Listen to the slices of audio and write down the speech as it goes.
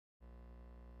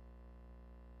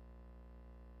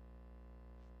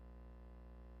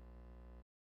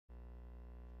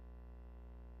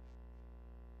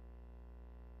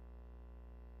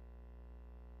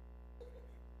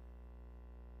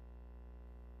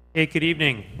Hey, good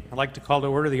evening. I'd like to call to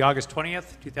order the August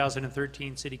 20th,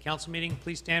 2013 City Council meeting.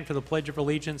 Please stand for the Pledge of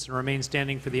Allegiance and remain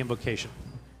standing for the invocation.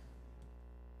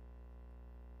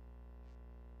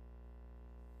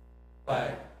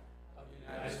 Flag of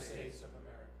the United States of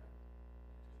America,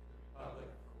 the republic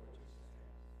for which it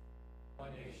stands,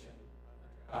 one nation,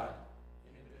 under God,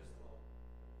 indivisible.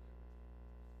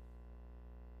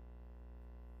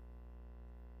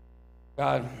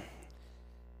 God,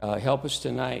 help us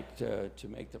tonight to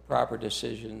make the proper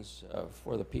decisions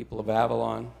for the people of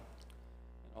Avalon, and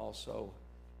also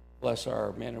bless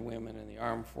our men and women in the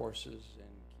armed forces and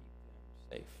keep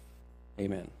them safe.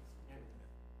 Amen.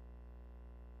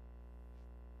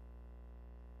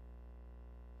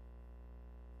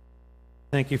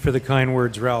 Thank you for the kind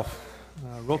words, Ralph.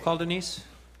 Roll call, Denise.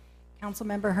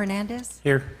 Councilmember Hernandez.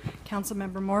 Here.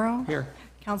 Councilmember Morrow. Here.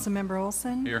 Councilmember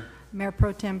Olson. Here. Mayor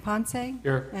Pro Tem Ponce.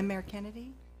 Here. And Mayor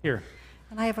Kennedy. Here.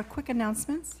 And I have a quick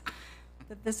announcement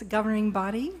that this governing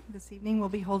body this evening will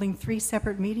be holding 3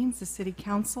 separate meetings: the City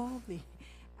Council, the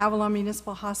Avalon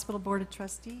Municipal Hospital Board of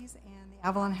Trustees, and the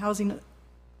Avalon Housing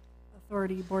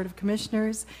Authority Board of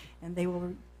Commissioners, and they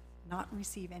will not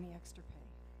receive any extra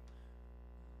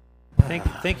pay.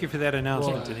 Thank you for that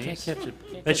announcement, Denise. Can't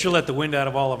catch That sure let the wind out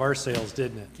of all of our sails,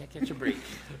 didn't it? Can't catch a break.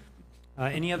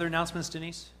 Any other announcements,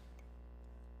 Denise?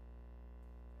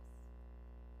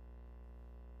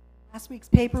 Last week's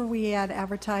paper, we had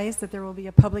advertised that there will be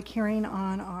a public hearing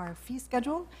on our fee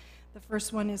schedule. The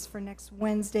first one is for next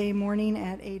Wednesday morning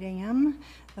at 8 a.m.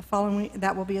 The following,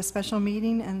 that will be a special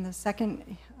meeting, and the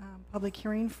second public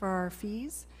hearing for our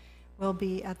fees will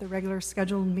be at the regular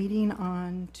scheduled meeting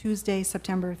on Tuesday,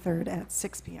 September 3rd at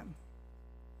 6 p.m.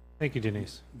 Thank you,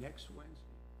 Denise. Next Wednesday.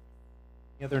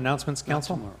 Any other announcements,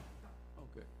 Council? Tomorrow. Oh,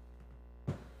 good.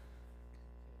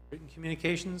 Written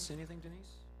communications, anything, Denise?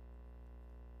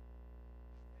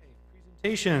 Okay,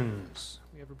 presentations.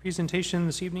 We have a presentation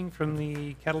this evening from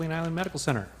the Catalina Island Medical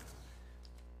Center.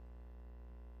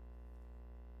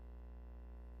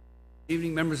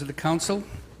 Evening, members of the council.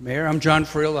 Mayor, I'm John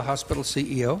Friel, the hospital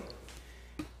CEO.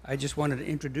 I just wanted to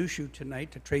introduce you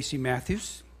tonight to Tracy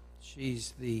Matthews.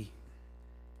 She's the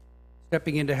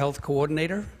Stepping Into Health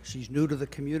coordinator. She's new to the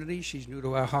community. She's new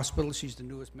to our hospital. She's the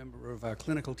newest member of our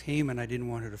clinical team, and I didn't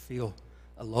want her to feel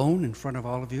alone in front of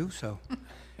all of you, so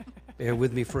bear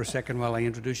with me for a second while I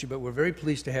introduce you. But we're very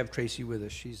pleased to have Tracy with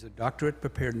us. She's a doctorate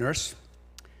prepared nurse.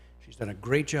 She's done a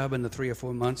great job in the 3 or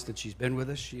 4 months that she's been with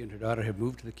us. She and her daughter have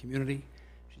moved to the community.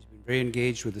 She's been very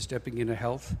engaged with the Stepping Into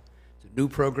Health. It's a new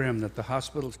program that the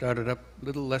hospital started up a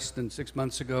little less than 6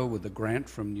 months ago with a grant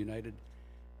from United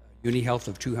UniHealth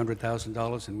of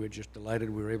 $200,000, and we're just delighted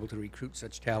we were able to recruit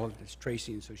such talent as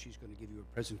Tracy, and so she's going to give you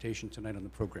a presentation tonight on the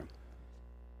program.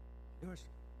 Yours.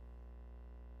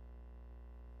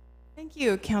 Thank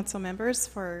you, council members,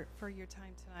 for your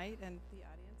time tonight, and the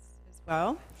audience as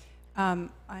well.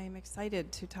 I'm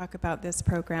excited to talk about this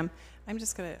program. I'm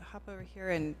just going to hop over here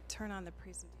and turn on the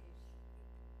presentation.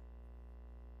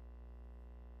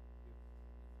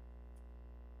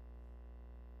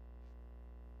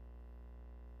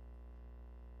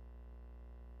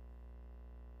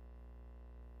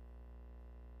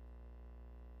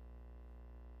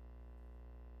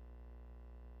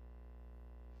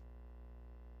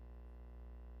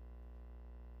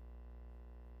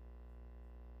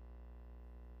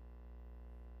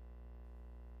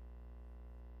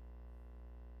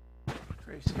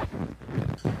 Tracy,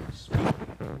 speak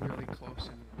really close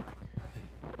in.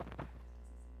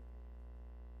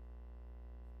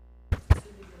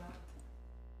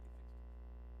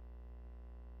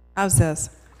 How's this?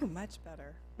 Oh, much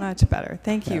better. Much better.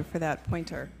 Thank you for that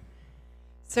pointer.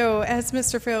 So, as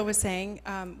Mr. Friel was saying,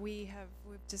 we've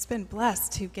just been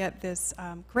blessed to get this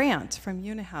grant from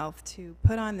UniHealth to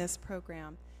put on this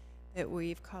program that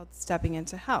we've called Stepping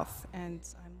Into Health, and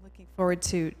I'm looking forward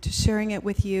to sharing it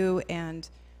with you and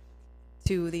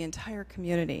to the entire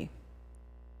community.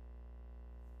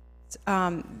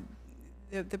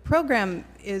 The program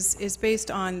is based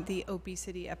on the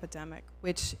obesity epidemic,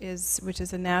 which is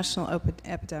a national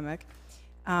epidemic,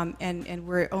 and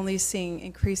we're only seeing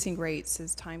increasing rates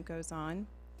as time goes on.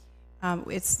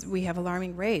 We have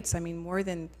alarming rates. I mean, more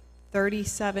than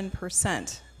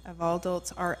 37% of all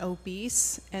adults are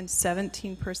obese, and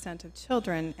 17% of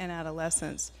children and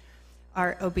adolescents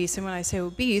are obese. And when I say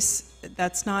obese,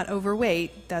 that's not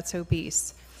overweight, that's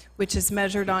obese, which is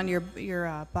measured on your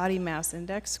body mass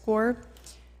index score.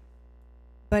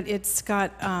 But it's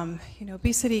got,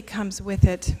 obesity comes with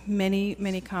it many,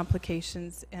 many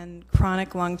complications and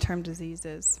chronic long-term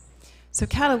diseases. So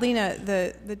Catalina,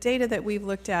 the data that we've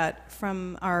looked at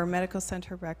from our medical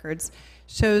center records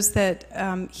shows that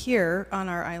here on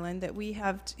our island that we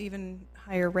have even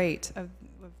higher rate of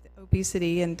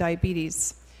obesity and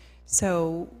diabetes.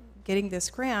 So getting this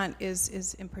grant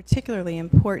is particularly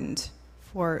important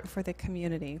for the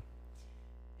community.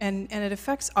 And it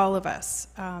affects all of us,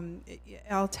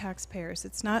 all taxpayers.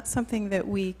 It's not something that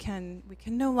we can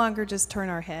no longer just turn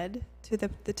our head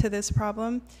to this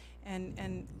problem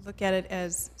and look at it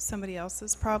as somebody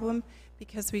else's problem,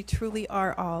 because we truly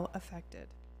are all affected.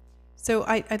 So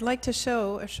I'd like to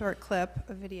show a short clip,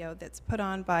 a video that's put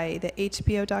on by the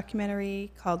HBO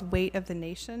documentary called Weight of the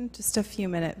Nation, just a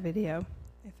few-minute video,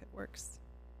 if it works.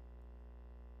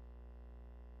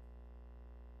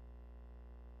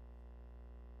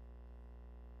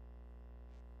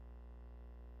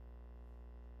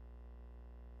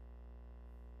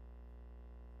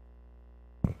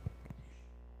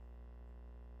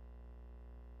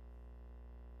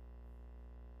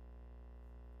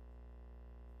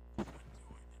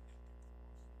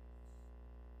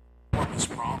 This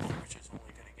problem, which is only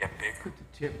going to get bigger.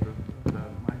 The tip of the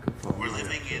microphone. We're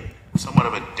living in somewhat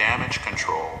of a damage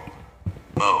control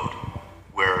mode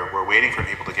where we're waiting for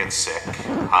people to get sick,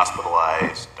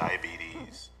 hospitalized,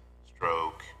 diabetes,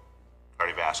 stroke,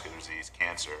 cardiovascular disease,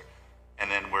 cancer, and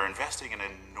then we're investing an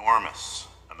enormous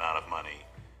amount of money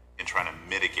in trying to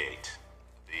mitigate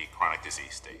the chronic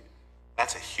disease state.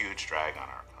 That's a huge drag on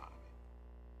our economy.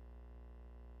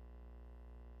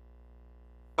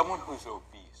 Someone who's obese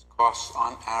costs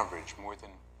on average more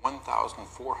than $1,400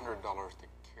 to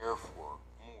care for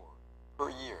more per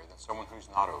year than someone who's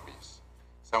not obese.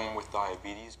 Someone with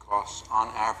diabetes costs on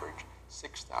average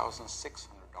 $6,600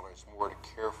 more to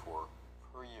care for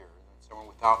per year than someone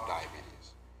without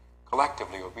diabetes.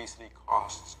 Collectively, obesity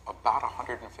costs about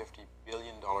 $150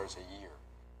 billion a year.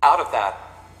 Out of that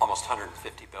almost $150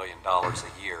 billion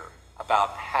a year, about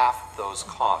half those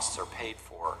costs are paid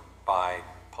for by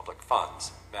public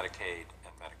funds, Medicaid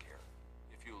and Medicare.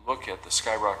 If you look at the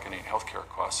skyrocketing healthcare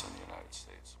costs in the United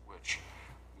States, which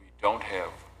we don't have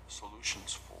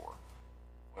solutions for,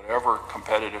 whatever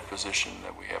competitive position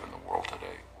that we have in the world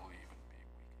today will even be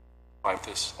weakened by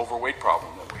this overweight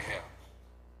problem that we have.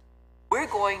 We're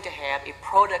going to have a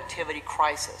productivity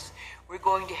crisis. We're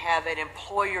going to have an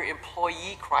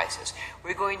employer-employee crisis.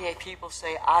 We're going to have people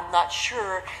say, I'm not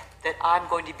sure that I'm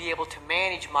going to be able to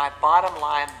manage my bottom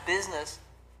line business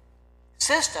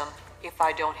system if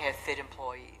I don't have fit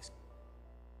employees.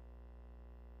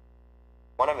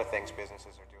 One of the things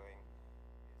businesses are doing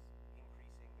is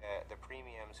increasing the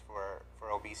premiums for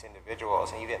obese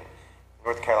individuals. And even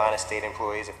North Carolina state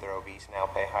employees, if they're obese, now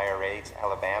pay higher rates.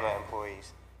 Alabama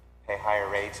employees pay higher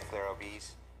rates if they're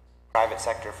obese. Private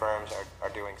sector firms are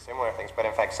doing similar things. But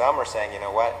in fact, some are saying, you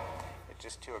know what, it's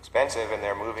just too expensive, and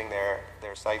they're moving their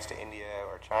sites to India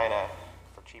or China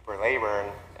for cheaper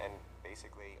labor and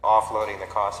basically offloading the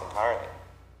costs entirely.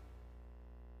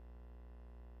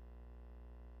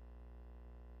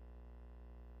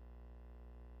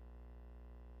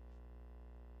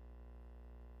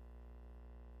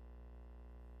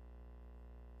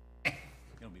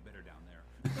 It'll be better down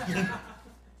there.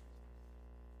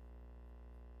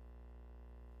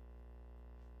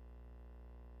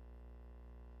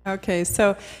 Okay,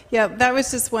 so yeah, that was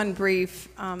just one brief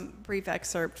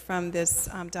excerpt from this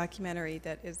documentary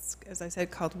that is, as I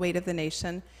said, called Weight of the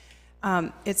Nation.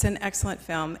 It's an excellent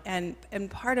film, and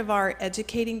part of our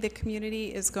educating the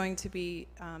community is going to be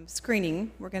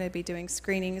screening. We're going to be doing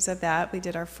screenings of that. We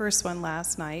did our first one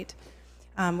last night,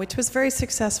 which was very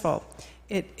successful.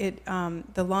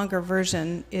 The longer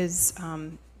version is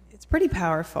it's pretty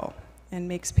powerful and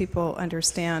makes people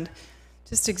understand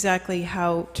just exactly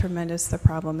how tremendous the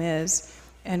problem is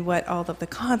and what all of the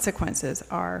consequences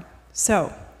are.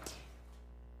 So,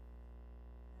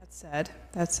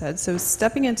 that said, so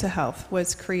Stepping Into Health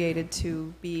was created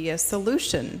to be a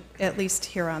solution, at least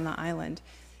here on the island.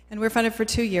 And we're funded for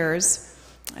 2 years,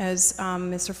 as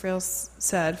Mr. Friel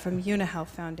said, from UniHealth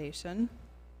Foundation.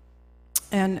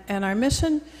 And our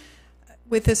mission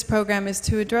with this program is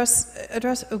to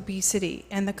address obesity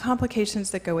and the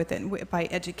complications that go with it by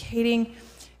educating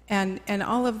and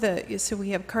all of so we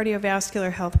have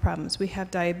cardiovascular health problems, we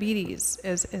have diabetes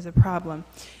as a problem.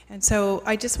 And so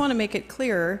I just want to make it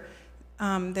clear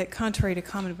that contrary to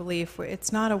common belief,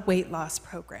 it's not a weight loss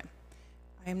program.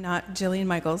 I am not Jillian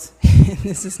Michaels, and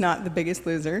this is not The Biggest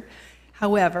Loser.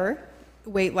 However,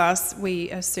 weight loss,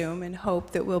 we assume and hope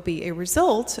that will be a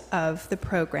result of the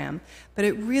program, but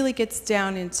it really gets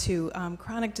down into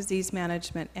chronic disease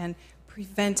management and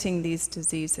preventing these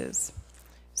diseases.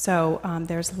 So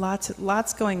there's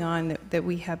lots going on that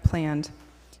we have planned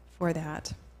for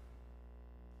that.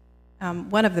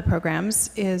 One of the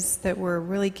programs is that we're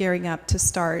really gearing up to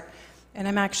start, and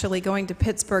I'm actually going to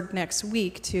Pittsburgh next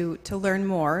week to learn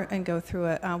more and go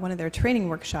through one of their training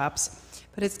workshops.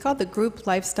 But it's called the Group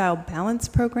Lifestyle Balance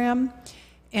Program,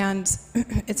 and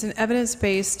it's an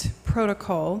evidence-based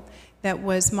protocol that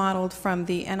was modeled from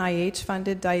the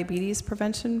NIH-funded diabetes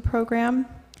prevention program,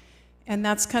 and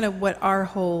that's kind of what our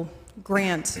whole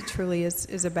grant truly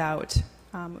is about.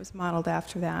 It was modeled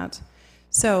after that.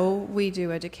 So we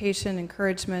do education,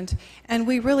 encouragement, and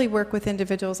we really work with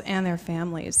individuals and their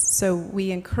families. So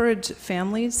we encourage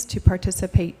families to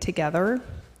participate together.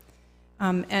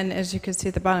 And as you can see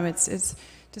at the bottom, it's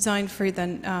designed for the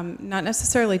not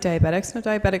necessarily diabetics. No,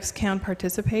 diabetics can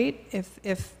participate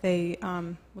if they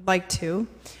would like to,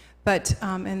 but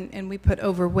and we put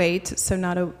overweight, so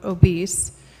not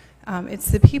obese.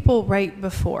 It's the people right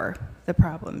before the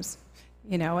problems.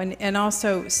 You know, and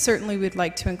also certainly we'd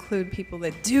like to include people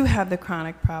that do have the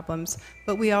chronic problems,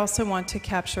 but we also want to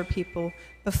capture people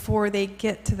before they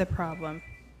get to the problem.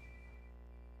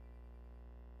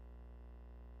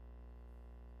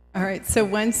 All right, so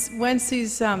once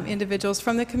these individuals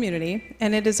from the community,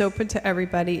 and it is open to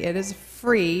everybody, it is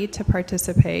free to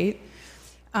participate,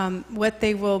 what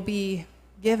they will be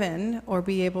given or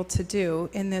be able to do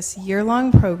in this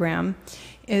year-long program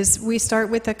is we start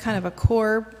with a kind of a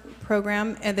core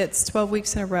program, and it's 12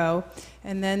 weeks in a row,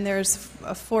 and then there's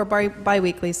 4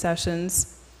 bi-weekly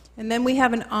sessions, and then we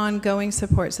have an ongoing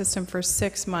support system for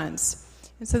 6 months.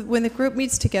 And so when the group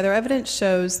meets together, evidence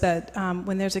shows that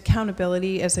when there's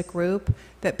accountability as a group,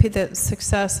 that the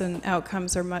success and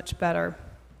outcomes are much better.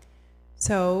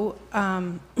 So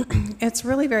it's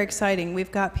really very exciting.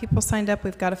 We've got people signed up.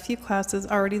 We've got a few classes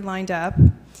already lined up.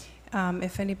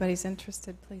 If anybody's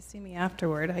interested, please see me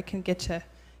afterward. I can get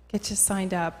you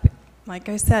signed up. Like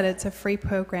I said, it's a free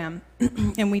program,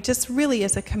 and we just really,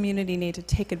 as a community, need to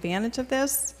take advantage of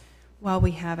this while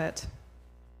we have it.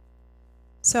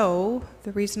 So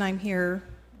the reason I'm here,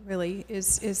 really,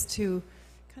 is to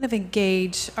kind of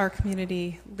engage our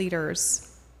community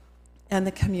leaders and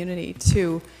the community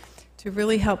to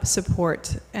really help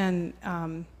support and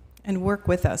work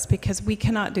with us, because we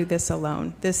cannot do this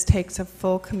alone. This takes a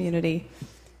full community,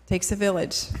 takes a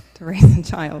village to raise a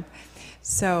child.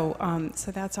 So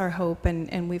that's our hope,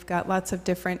 and we've got lots of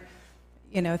different,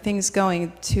 things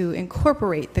going to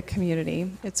incorporate the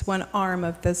community. It's one arm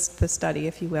of the study,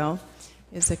 if you will,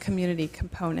 is a community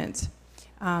component.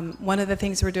 One of the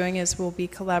things we're doing is we'll be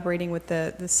collaborating with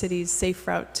the city's Safe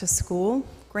Route to School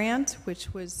grant,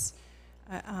 which was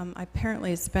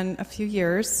apparently it's been a few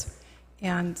years,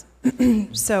 and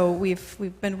so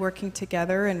we've been working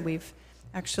together, and we've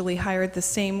actually hired the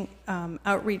same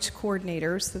outreach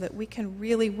coordinators so that we can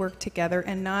really work together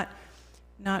and not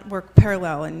work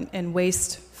parallel and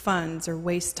waste funds or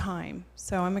waste time.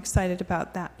 So I'm excited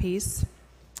about that piece.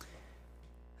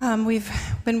 We've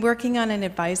been working on an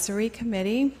advisory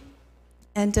committee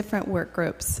and different work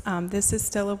groups. This is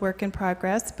still a work in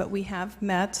progress, but we have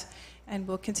met and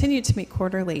will continue to meet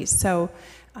quarterly. So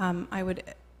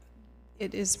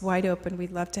it is wide open.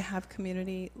 We'd love to have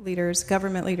community leaders,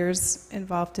 government leaders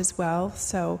involved as well.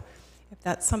 So if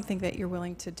that's something that you're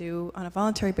willing to do on a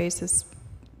voluntary basis,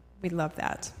 we'd love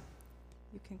that.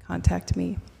 You can contact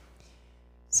me.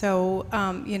 So,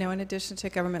 in addition to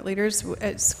government leaders,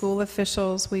 school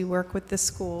officials, we work with the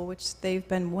school, which they've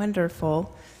been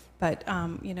wonderful. But,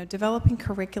 developing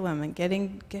curriculum and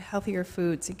getting healthier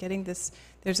foods and getting this.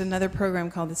 There's another program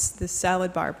called the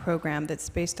Salad Bar program that's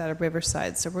based out of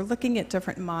Riverside. So we're looking at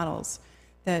different models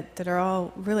that are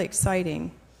all really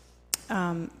exciting.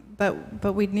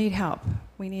 But we need help.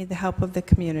 We need the help of the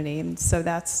community. And so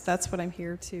that's what I'm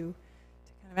here to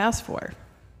kind of ask for.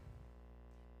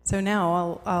 So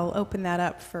now I'll open that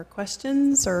up for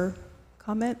questions or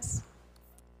comments.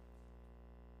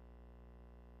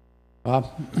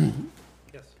 Bob?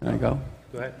 Yes. Can I go?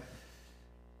 Go ahead.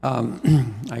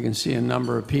 I can see a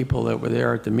number of people that were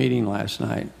there at the meeting last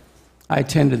night. I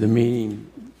attended the meeting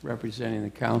representing the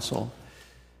council.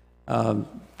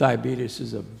 Diabetes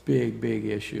is a big, big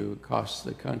issue. It costs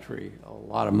the country a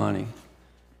lot of money.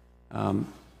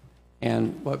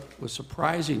 And what was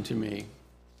surprising to me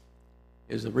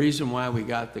is the reason why we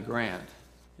got the grant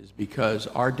is because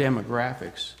our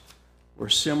demographics were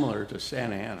similar to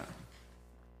Santa Ana.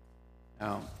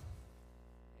 Now,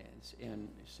 and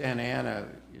Santa Ana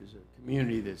is a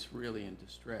community that's really in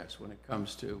distress when it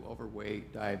comes to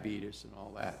overweight, diabetes, and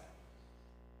all that.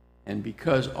 And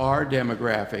because our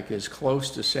demographic is close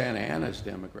to Santa Ana's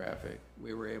demographic,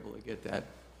 we were able to get that.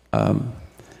 The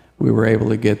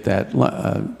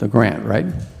grant, right?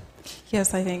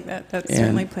 Yes, I think that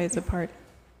certainly plays a part.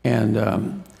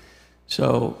 And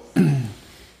so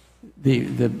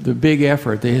the big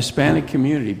effort, the Hispanic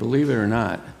community, believe it or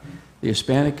not, the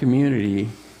Hispanic community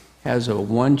has a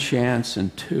 1 chance in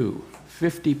 2,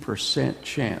 50%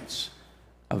 chance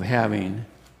of having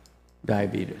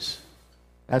diabetes.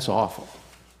 That's awful.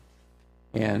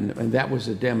 And that was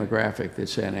the demographic that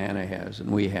Santa Ana has,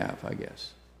 and we have, I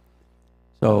guess.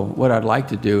 So what I'd like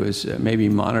to do is maybe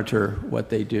monitor what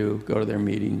they do, go to their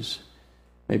meetings,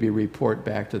 maybe report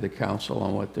back to the council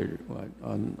on what they're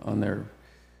on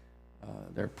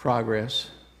their progress.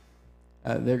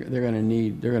 They're going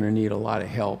to need a lot of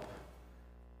help,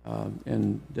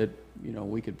 and that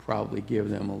we could probably give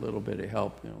them a little bit of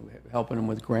help, helping them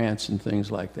with grants and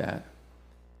things like that.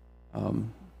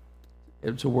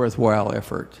 It's a worthwhile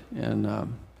effort,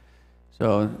 and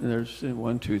so there's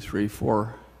 1, 2, 3,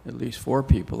 4, at least 4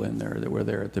 people in there that were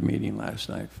there at the meeting last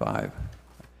night, 5,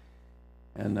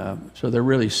 and so they're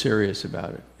really serious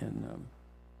about it. And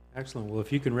excellent. Well,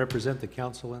 if you can represent the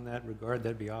council in that regard,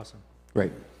 that'd be awesome.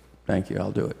 Great, thank you.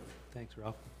 I'll do it. Thanks,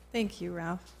 Ralph. Thank you,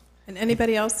 Ralph. And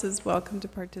anybody else is welcome to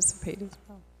participate as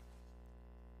well.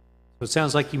 So it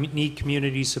sounds like you need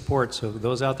community support. So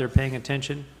those out there paying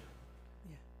attention,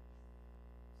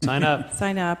 sign up.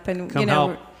 Sign up, and Come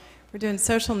help. we're doing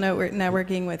social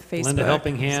networking with Facebook. Lend a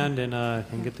helping hand,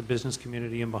 and get the business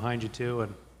community in behind you too.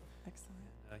 And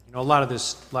Excellent. a lot of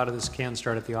this can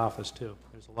start at the office too.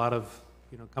 There's a lot of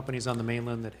companies on the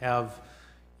mainland that have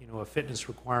a fitness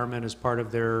requirement as part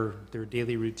of their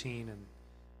daily routine, and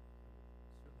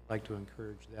I'd like to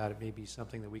encourage that. It may be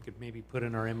something that we could maybe put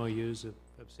in our MOUs of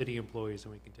city employees,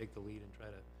 and we can take the lead and try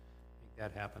to make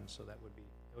that happen. So that would be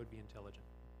intelligent.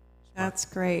 Smart. That's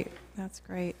great. That's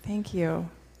great. Thank you.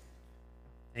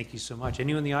 Thank you so much.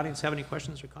 Anyone in the audience have any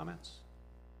questions or comments?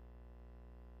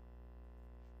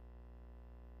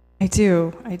 I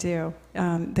do.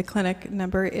 The clinic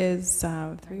number is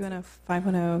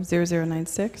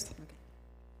 310-510-0096.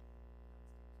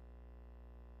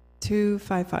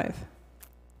 255.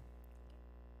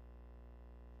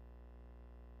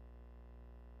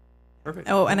 Perfect.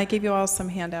 Oh, and I gave you all some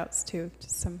handouts too,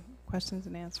 just some questions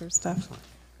and answers stuff. Excellent.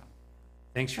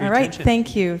 Thanks for All your right. attention.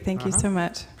 Thank you. Thank you so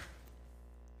much.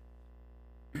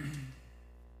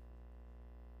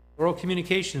 Oral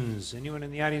communications. Anyone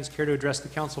in the audience care to address the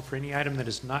council for any item that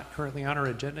is not currently on our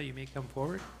agenda? You may come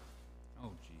forward. Oh,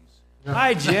 geez.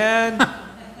 Hi, Jen. Hi,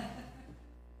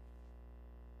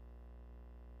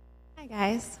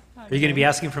 guys. Are you going to be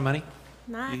asking for money?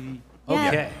 Not Okay.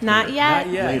 yet. Not yet.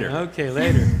 Not yet. Later. Okay,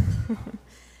 later.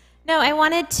 No, I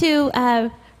wanted to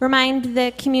remind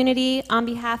the community on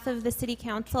behalf of the City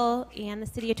Council and the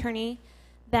City Attorney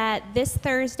that this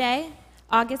Thursday,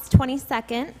 August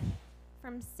 22nd,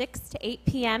 from 6 to 8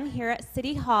 p.m. here at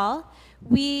City Hall,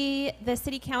 the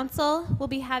City Council, will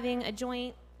be having a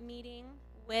joint meeting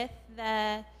with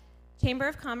the Chamber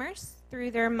of Commerce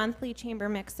through their monthly chamber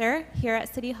mixer here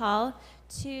at City Hall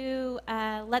to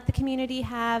let the community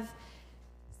have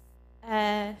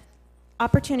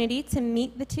opportunity to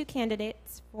meet the 2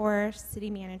 candidates for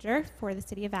city manager for the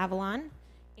City of Avalon.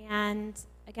 And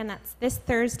again, that's this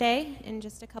Thursday in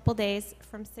just a couple days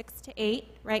from 6 to 8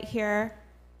 right here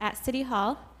at City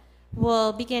Hall.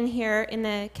 We'll begin here in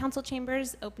the council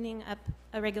chambers, opening up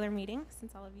a regular meeting,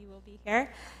 since all of you will be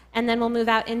here. And then we'll move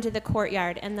out into the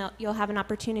courtyard, and you'll have an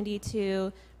opportunity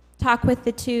to talk with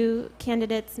the 2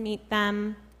 candidates, meet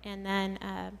them, and then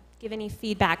give any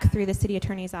feedback through the city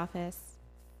attorney's office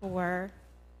for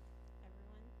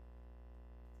everyone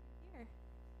here.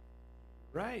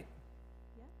 Right.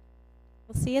 Yeah.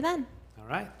 We'll see you then. All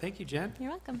right. Thank you, Jen.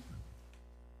 You're welcome.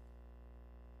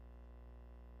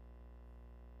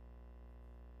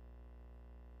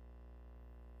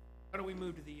 Why don't we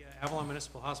move to the Avalon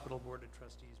Municipal Hospital Board of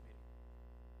Trustees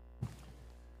meeting?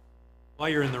 While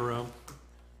you're in the room.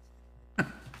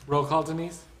 Roll call,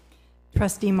 Denise?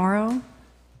 Trustee Morrow?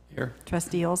 Here.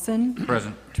 Trustee Olson?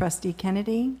 Present. Trustee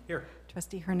Kennedy? Here.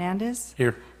 Trustee Hernandez?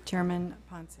 Here. Chairman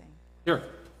Ponce? Here.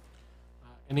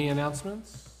 Any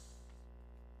announcements?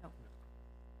 No.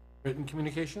 Written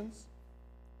communications?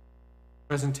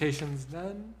 Presentations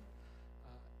none?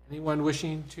 Anyone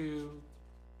wishing to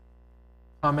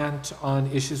comment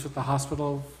on issues with the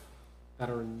hospital that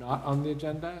are not on the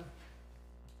agenda?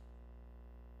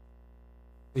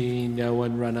 Seeing no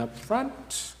one run up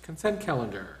front. Consent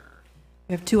calendar.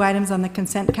 We have 2 items on the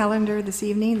consent calendar this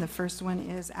evening. The first one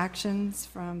is actions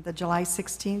from the July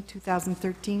 16,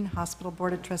 2013 Hospital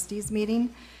Board of Trustees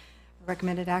meeting. The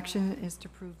recommended action is to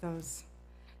approve those.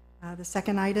 The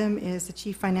second item is the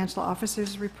Chief Financial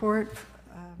Officer's report,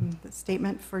 the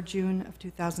statement for June of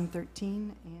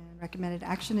 2013, and recommended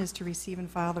action is to receive and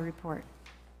file the report.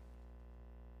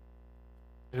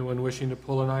 Anyone wishing to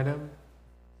pull an item?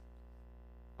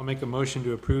 I'll make a motion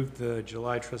to approve the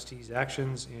July trustees'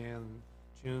 actions and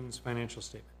June's financial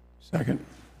statement. Second.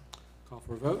 Call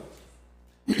for a vote.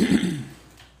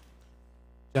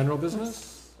 General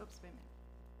business? Oops, wait a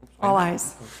minute. All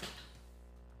ayes.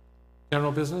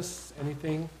 General business,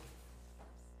 anything?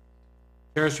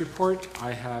 Chair's report,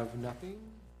 I have nothing.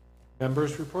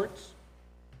 Members' reports?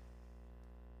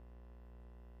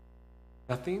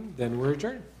 Nothing, then we're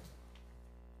adjourned.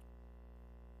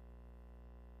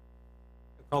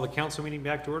 Call the council meeting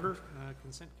back to order.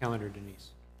 Consent calendar, Denise.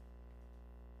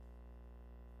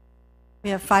 We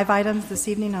have 5 items this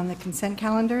evening on the consent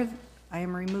calendar. I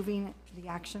am removing the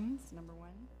actions. Number 1,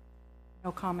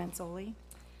 no comments only.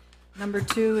 Number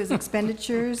 2 is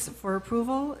expenditures for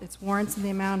approval. It's warrants in the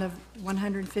amount of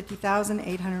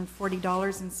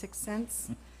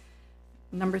 $150,840.06.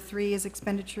 Number 3 is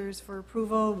expenditures for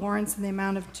approval, warrants in the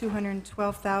amount of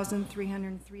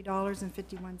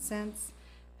 $212,303.51.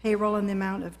 Payroll in the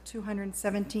amount of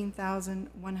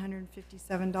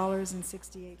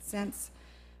 $217,157.68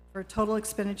 for a total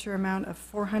expenditure amount of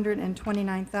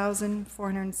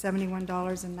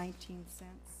 $429,471.19.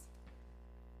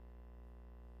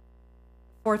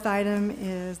 Fourth item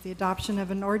is the adoption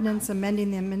of an ordinance amending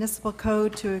the municipal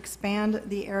code to expand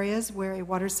the areas where a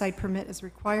waterside permit is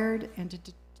required and to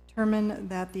determine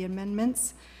that the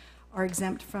amendments are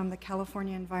exempt from the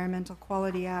California Environmental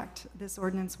Quality Act. This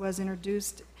ordinance was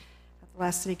introduced at the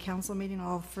last City Council meeting.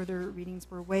 All further readings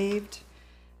were waived.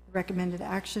 The recommended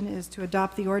action is to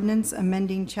adopt the ordinance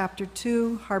amending Chapter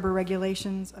 2, Harbor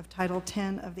Regulations of Title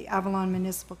 10 of the Avalon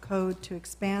Municipal Code to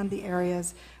expand the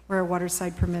areas where a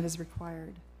waterside permit is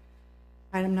required.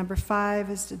 Item number 5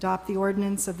 is to adopt the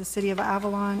ordinance of the City of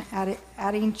Avalon,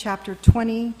 adding Chapter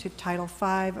 20 to Title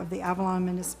 5 of the Avalon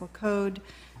Municipal Code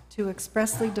to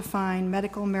expressly define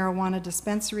medical marijuana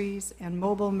dispensaries and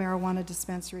mobile marijuana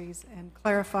dispensaries and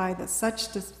clarify that such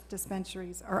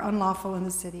dispensaries are unlawful in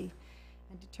the city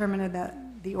and determine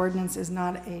that the ordinance is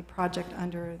not a project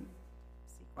under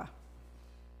CEQA.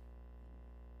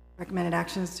 Recommended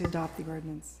action is to adopt the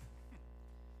ordinance.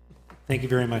 Thank you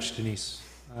very much, Denise.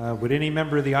 Would any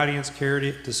member of the audience care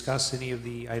to discuss any of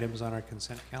the items on our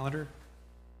consent calendar?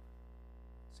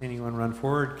 Does anyone run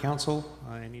forward? Council,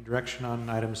 any direction on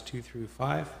items 2 through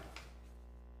 5?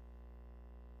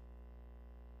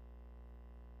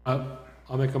 I'll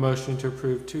make a motion to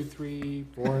approve 2, 3,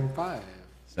 4, and 5.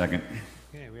 Second.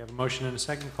 Okay, we have a motion and a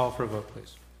second. Call for a vote,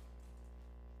 please.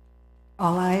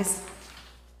 All ayes.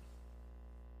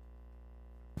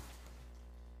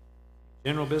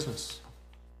 General business.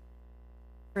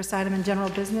 First item in general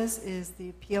business is the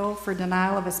appeal for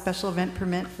denial of a special event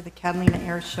permit for the Catalina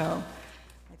Air Show.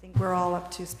 I think we're all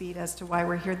up to speed as to why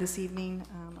we're here this evening.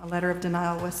 A letter of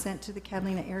denial was sent to the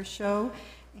Catalina Air Show,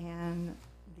 and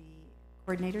the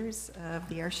coordinators of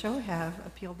the air show have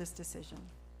appealed this decision.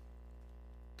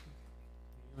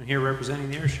 Anyone here representing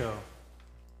the air show? Come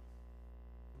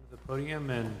to the podium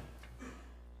and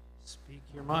speak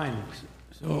your mind.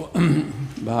 So,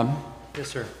 Bob? Yes,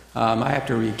 sir. I have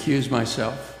to recuse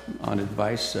myself on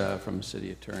advice from the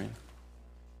city attorney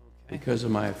because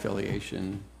of my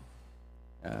affiliation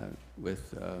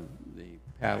with the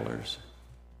paddlers.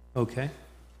 Okay.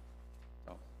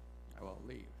 So I will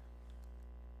leave.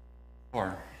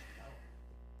 Or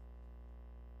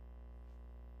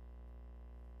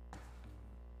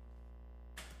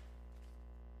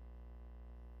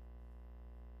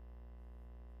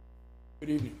good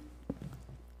evening.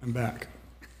 I'm back.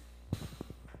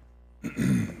 Let's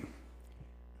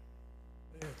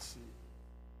see.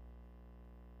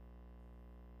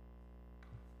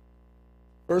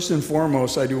 First and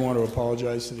foremost, I do want to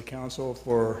apologize to the council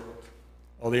for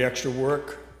all the extra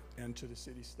work and to the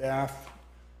city staff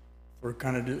for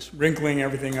kind of just wrinkling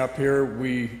everything up here.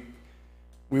 We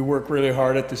work really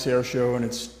hard at this air show, and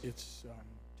it's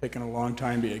taken a long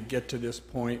time to get to this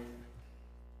point.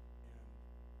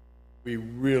 We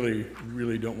really,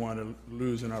 really don't want to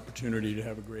lose an opportunity to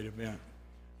have a great event.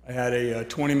 I had a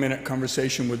 20-minute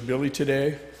conversation with Billy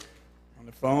today on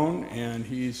the phone, and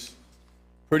he's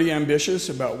pretty ambitious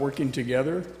about working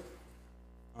together.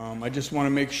 I just want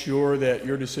to make sure that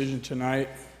your decision tonight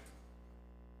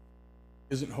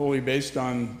isn't wholly based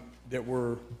on that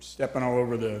we're stepping all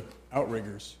over the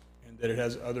outriggers and that it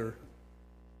has other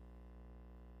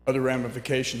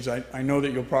ramifications. I know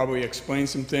that you'll probably explain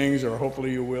some things, or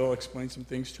hopefully you will explain some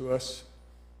things to us.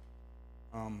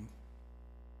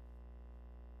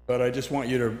 But I just want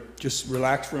you to just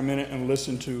relax for a minute and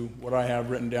listen to what I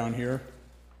have written down here.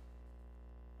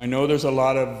 I know there's a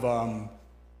lot of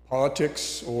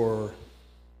politics or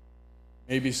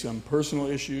maybe some personal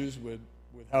issues with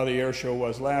with how the air show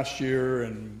was last year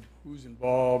and who's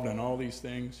involved and all these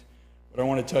things. But I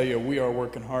want to tell you, we are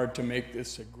working hard to make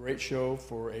this a great show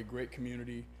for a great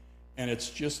community, and it's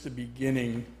just the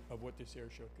beginning of what this air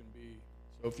show can be.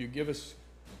 So if you give us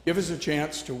a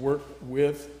chance to work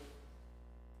with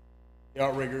the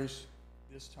Outriggers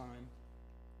this time,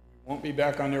 we won't be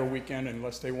back on their weekend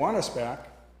unless they want us back.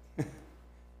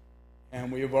 And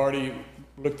we have already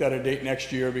looked at a date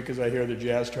next year because I hear the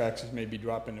Jazz Tracks is maybe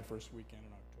dropping the first weekend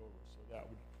in October, so that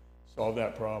would solve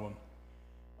that problem.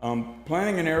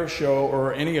 Planning an air show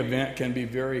or any event can be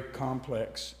very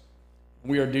complex.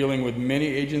 We are dealing with many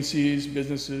agencies,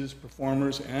 businesses,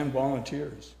 performers, and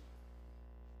volunteers.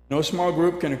 No small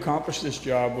group can accomplish this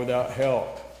job without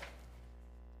help.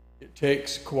 It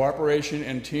takes cooperation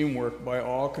and teamwork by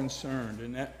all concerned,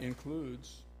 and that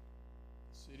includes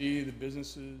the city, the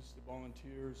businesses, the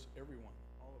volunteers, everyone,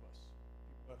 all of us,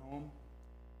 people at home.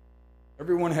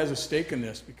 Everyone has a stake in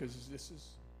this because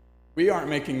we aren't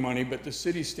making money, but the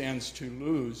city stands to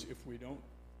lose if we don't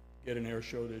get an air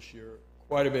show this year,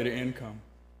 quite a bit of income.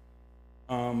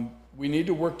 We need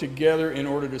to work together in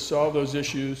order to solve those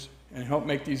issues and help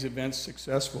make these events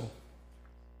successful.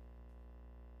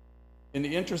 In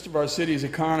the interest of our city's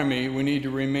economy, we need to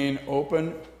remain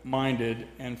open-minded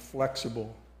and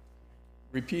flexible.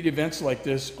 Repeat events like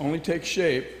this only take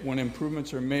shape when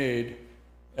improvements are made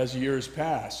as years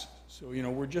pass. So, you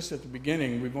know, we're just at the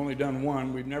beginning. We've only done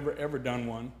one. We've never, ever done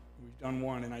one. We've done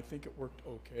one, and I think it worked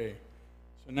okay.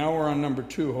 So now we're on number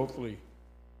 2, hopefully.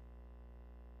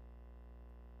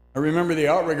 I remember the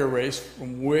outrigger race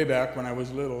from way back when I was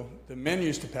little. The men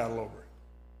used to paddle over.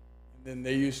 And then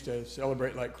they used to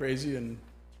celebrate like crazy, and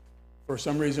for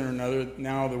some reason or another,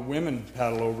 now the women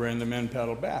paddle over and the men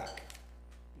paddle back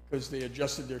because they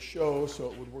adjusted their show so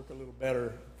it would work a little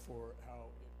better for how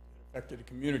it affected the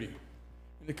community.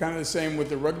 And kind of the same with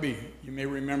the rugby. You may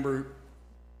remember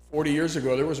 40 years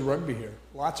ago, there was rugby here,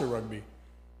 lots of rugby,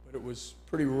 but it was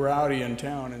pretty rowdy in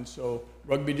town, and so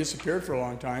rugby disappeared for a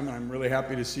long time, and I'm really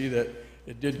happy to see that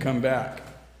it did come back.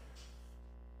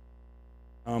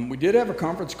 We did have a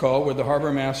conference call with the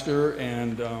harbor master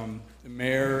and the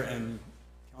mayor and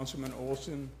Councilman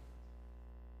Olson,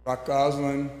 Brock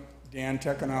Goslin, Dan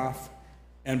Tekanoff,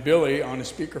 and Billy on a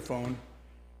speakerphone,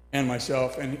 and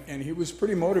myself, and he was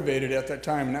pretty motivated at that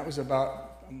time, and that was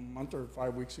about a month or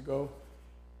 5 weeks ago.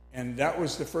 And that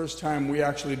was the first time we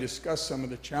actually discussed some of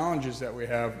the challenges that we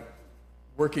have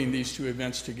working these two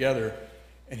events together.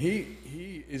 And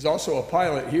he is also a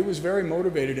pilot. He was very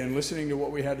motivated in listening to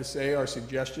what we had to say, our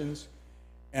suggestions.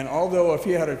 And although if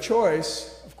he had a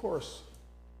choice, of course,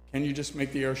 can you just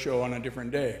make the air show on a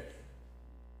different day?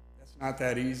 That's not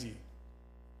that easy.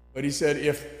 But he said,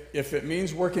 if it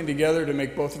means working together to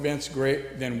make both events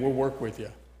great, then we'll work with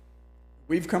you.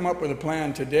 We've come up with a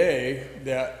plan today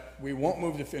that we won't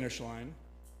move the finish line.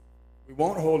 We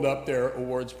won't hold up their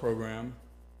awards program.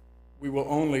 We will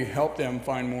only help them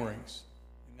find moorings.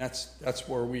 And that's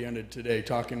where we ended today,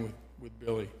 talking with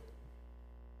Billy.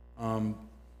 Now,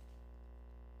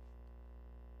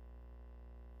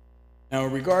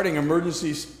 regarding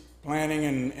emergency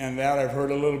planning and that, I've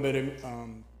heard a little bit of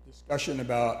discussion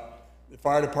about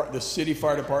the city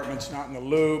fire department's not in the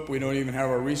loop. We don't even have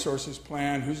our resources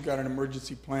plan. Who's got an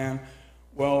emergency plan?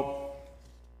 Well,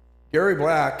 Gary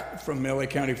Black from LA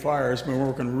County Fire has been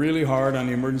working really hard on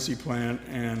the emergency plan,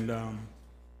 and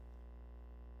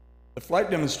the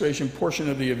flight demonstration portion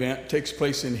of the event takes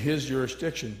place in his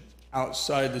jurisdiction,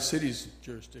 outside the city's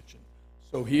jurisdiction.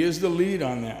 So he is the lead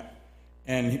on that.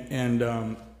 And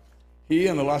he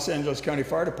and the Los Angeles County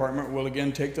Fire Department will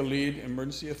again take the lead,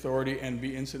 emergency authority, and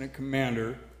be incident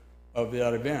commander of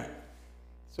that event.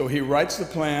 So he writes the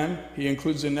plan, he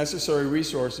includes the necessary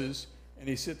resources, and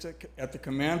he sits at the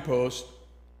command post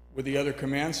with the other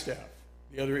command staff,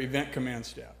 the other event command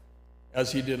staff,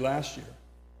 as he did last year.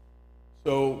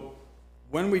 So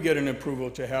when we get an approval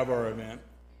to have our event,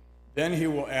 then he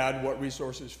will add what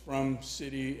resources from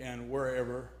city and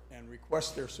wherever and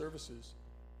request their services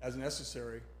as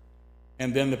necessary,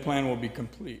 and then the plan will be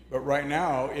complete. But right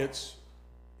now, it's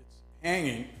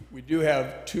hanging. We do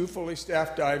have 2 fully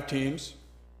staffed dive teams,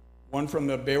 one from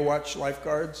the Baywatch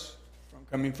lifeguards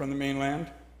coming from the mainland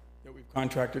that we've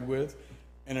contracted with,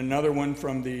 and another one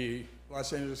from the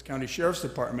Los Angeles County Sheriff's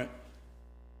Department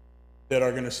that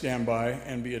are going to stand by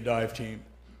and be a dive team.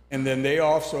 And then they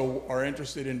also are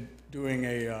interested in doing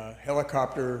a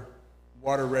helicopter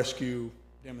water rescue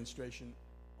demonstration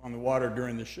on the water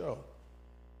during the show.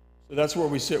 So that's where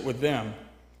we sit with them.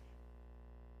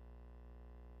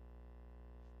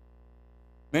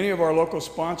 Many of our local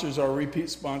sponsors are repeat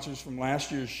sponsors from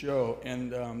last year's show,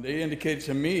 and they indicated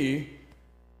to me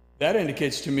that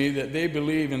indicates to me that they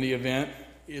believe in the event,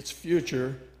 its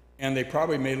future, and they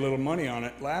probably made a little money on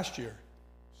it last year.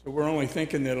 So we're only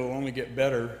thinking that it'll only get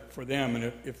better for them.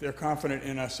 And if they're confident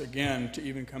in us again to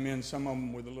even come in, some of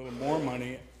them with a little more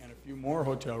money and a few more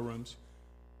hotel rooms,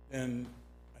 then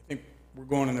I think we're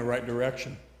going in the right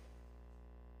direction.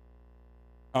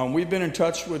 We've been in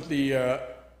touch with the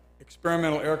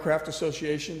Experimental Aircraft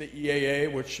Association, the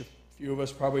EAA, which a few of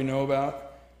us probably know about.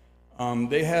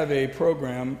 They have a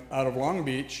program out of Long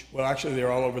Beach. Well, actually,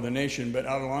 they're all over the nation, but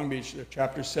out of Long Beach, their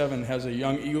Chapter 7 has a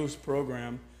Young Eagles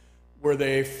program where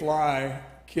they fly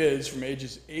kids from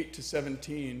ages 8 to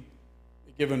 17.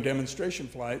 They give them demonstration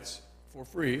flights for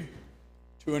free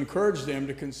to encourage them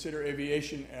to consider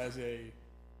aviation as a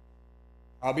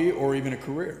hobby or even a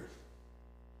career.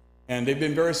 And they've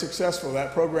been very successful.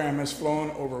 That program has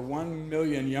flown over 1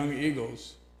 million young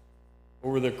eagles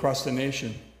across the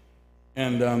nation.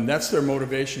 And that's their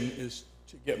motivation, is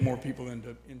to get more people into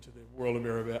the world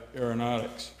of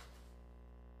aeronautics.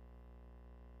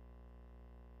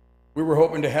 We were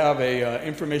hoping to have a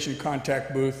information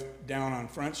contact booth down on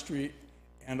Front Street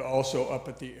and also up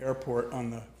at the airport on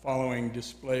the following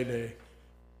display day,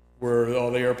 where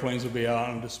all the airplanes would be out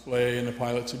on display and the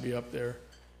pilots would be up there.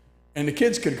 And the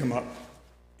kids could come up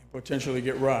and potentially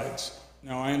get rides.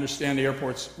 Now, I understand the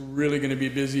airport's really going to be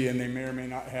busy and they may or may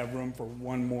not have room for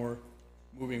one more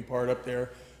moving part up there.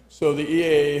 So the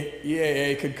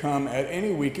EAA could come at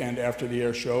any weekend after the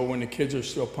air show when the kids are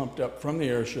still pumped up from the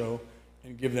air show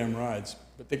and give them rides.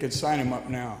 But they could sign them up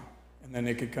now, and then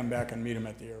they could come back and meet them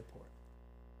at the airport.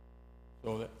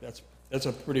 So that's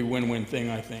a pretty win-win thing,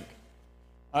 I think.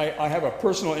 I have a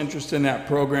personal interest in that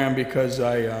program because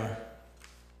I'm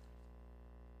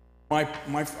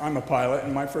a pilot,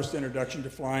 and my first introduction to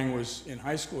flying was in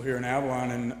high school here in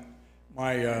Avalon, and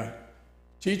my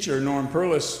teacher, Norm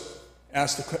Perlis,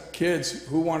 asked the kids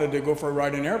who wanted to go for a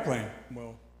ride in an airplane.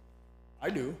 Well,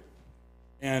 I do.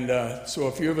 And so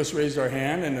a few of us raised our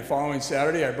hand, and the following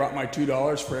Saturday I brought my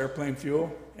 $2 for airplane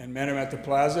fuel and met him at the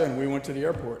plaza, and we went to the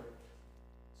airport.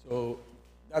 So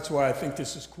that's why I think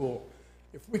this is cool.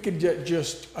 If we could get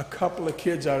just a couple of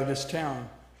kids out of this town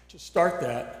to start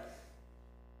that,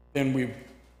 then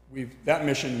that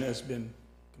mission has been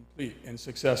complete and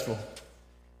successful.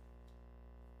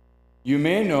 You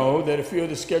may know that a few of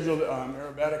the scheduled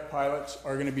aerobatic pilots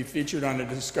are going to be featured on the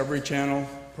Discovery Channel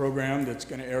program that's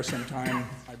going to air sometime,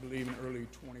 I believe, in early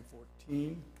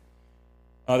 2014.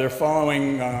 They're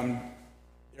following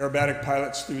aerobatic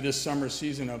pilots through this summer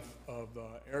season of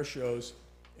air shows,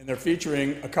 and they're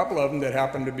featuring a couple of them that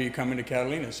happen to be coming to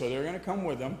Catalina. So they're going to come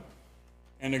with them,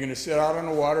 and they're going to sit out on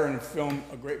the water and film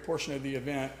a great portion of the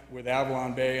event with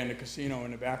Avalon Bay and the casino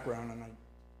in the background, and I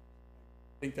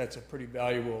think that's a pretty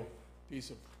valuable piece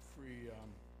of free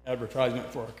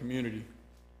advertisement for our community.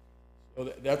 So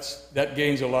that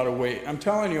gains a lot of weight. I'm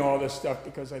telling you all this stuff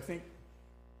because I think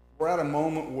we're at a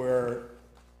moment where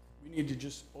we need to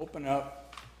just open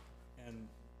up and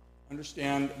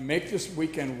understand, make this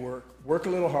weekend work a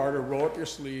little harder, roll up your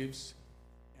sleeves,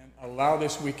 and allow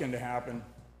this weekend to happen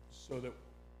so that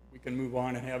we can move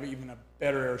on and have even a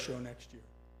better air show next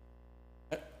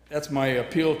year. That's my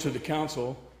appeal to the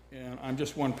council, and I'm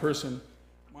just one person.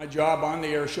 My job on the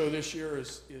air show this year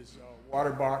is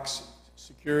water box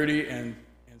security and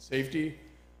safety.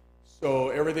 So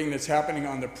everything that's happening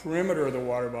on the perimeter of the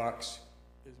water box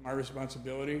is my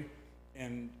responsibility.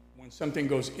 And when something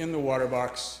goes in the water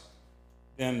box,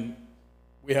 then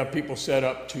we have people set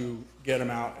up to get them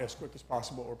out as quick as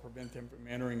possible or prevent them from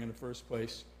entering in the first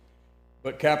place.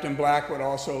 But Captain Black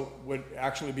would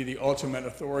actually be the ultimate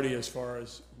authority as far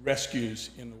as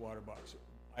rescues in the water box.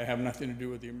 I have nothing to do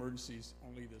with the emergencies,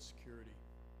 only the security.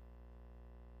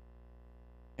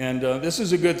 And this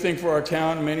is a good thing for our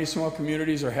town. Many small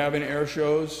communities are having air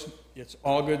shows. It's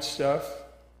all good stuff.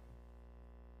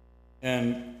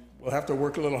 And we'll have to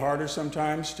work a little harder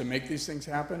sometimes to make these things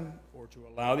happen or to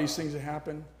allow these things to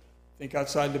happen. Think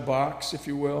outside the box, if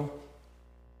you will.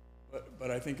 But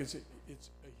I think it's a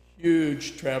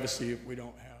huge travesty if we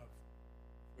don't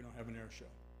have an air show.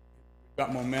 We've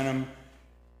got momentum.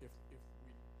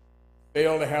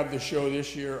 Fail to have the show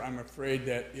this year, I'm afraid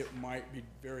that it might be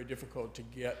very difficult to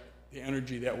get the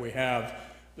energy that we have.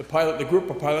 The group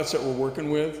of pilots that we're working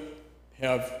with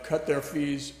have cut their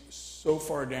fees so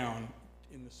far down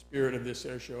in the spirit of this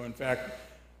air show. In fact,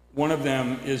 one of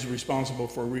them is responsible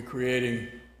for recreating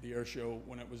the air show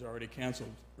when it was already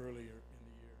canceled earlier in the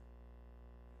year.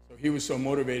 So he was so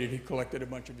motivated, he collected a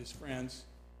bunch of his friends,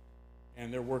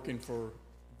 and they're working for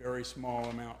a very small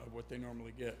amount of what they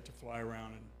normally get to fly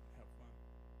around and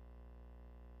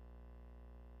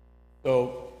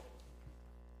so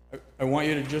I want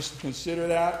you to just consider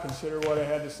that, consider what I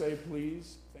had to say,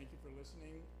 please. Thank you for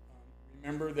listening.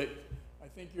 Remember that I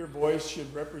think your voice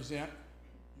should represent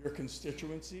your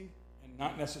constituency and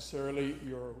not necessarily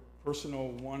your personal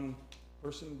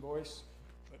one-person voice,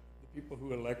 but the people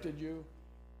who elected you.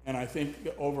 And I think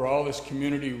that overall this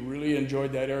community really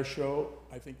enjoyed that air show.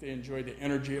 I think they enjoyed the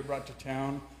energy it brought to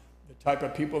town. The type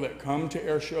of people that come to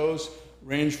air shows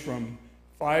range from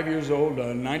 5 years old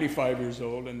to 95 years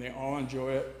old, and they all enjoy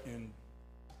it, and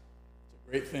it's a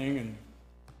great thing, and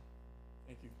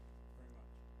thank you very much.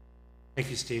 Thank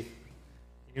you, Steve.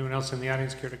 Anyone else in the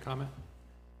audience care to comment?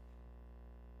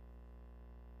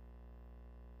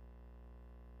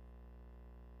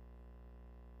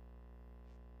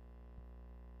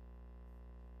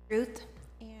 Ruth,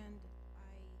 and I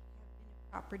have been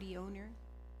a property owner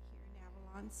here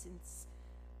in Avalon since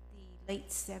the late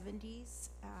 70s.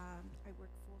 I work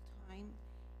full-time,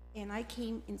 and I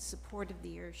came in support of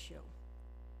the air show.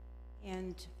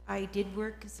 And I did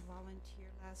work as a volunteer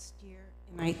last year,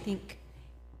 and I think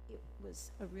it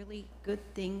was a really good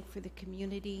thing for the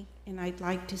community, and I'd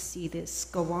like to see this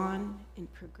go on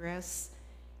and progress.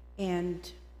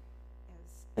 And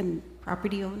as a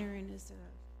property owner and as a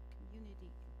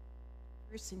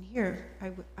person here,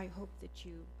 I hope that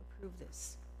you approve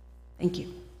this. Thank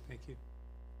you. Thank you.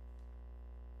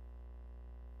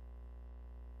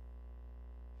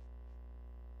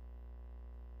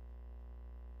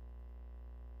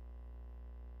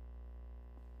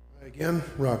 Again,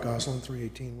 Rock Oslin,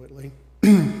 318 Whitley.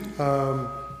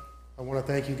 I want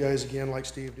to thank you guys again, like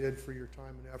Steve did, for your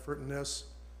time and effort in this.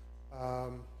 I had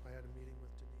a meeting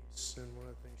with Denise, and one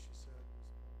of the things she said was,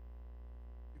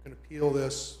 you can appeal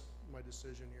this, my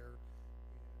decision here.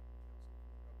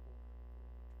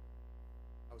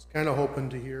 I was kind of hoping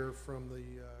to hear from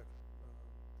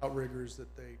the outriggers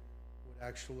that they would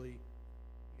actually,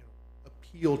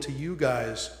 appeal to you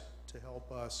guys to help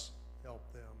us help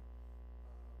them.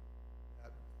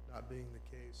 That not being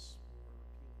the case,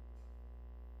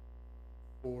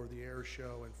 we're appealing for the air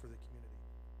show and for the community.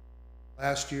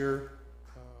 Last year,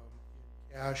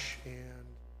 in cash and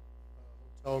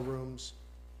hotel rooms,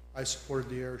 I supported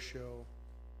the air show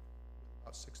with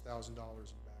about $6,000 in backing.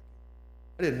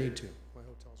 I didn't need to. My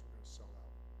hotels were going to sell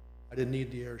out. I didn't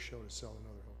need the air show to sell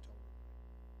another hotel room.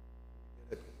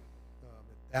 We did it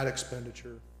at that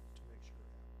expenditure to make sure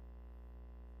it happened.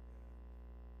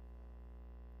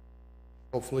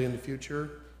 Hopefully in the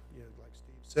future, like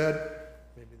Steve said,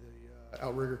 maybe the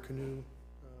Outrigger Canoe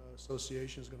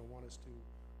Association is going to want us to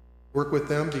work with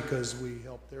them because we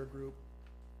help their group.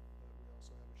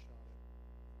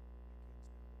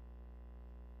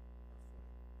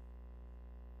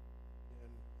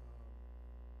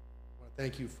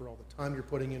 Thank you for all the time you're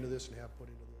putting into this and have put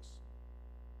into this.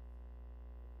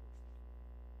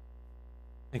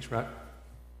 Thanks, Rod.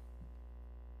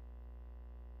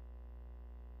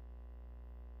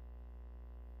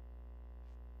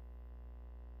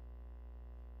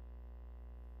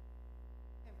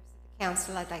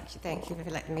 Council, I'd like to thank you for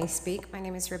letting me speak. My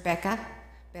name is Rebecca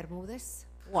Bermudez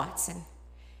Watson.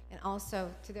 And also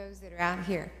to those that are out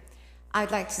here, I'd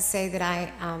like to say that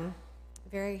I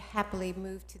very happily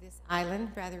moved to this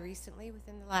island rather recently,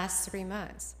 within the last 3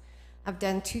 months. I've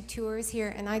done 2 tours here,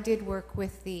 and I did work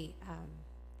with the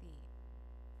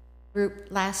group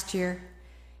last year,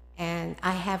 and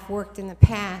I have worked in the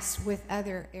past with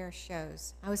other air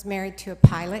shows. I was married to a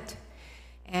pilot,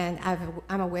 and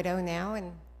I'm a widow now,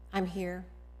 and I'm here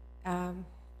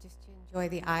just to enjoy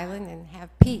the island and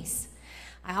have peace.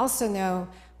 I also know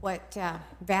what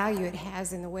value it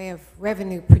has in the way of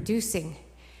revenue producing.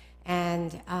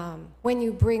 And when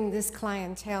you bring this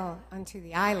clientele onto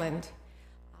the island,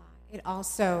 it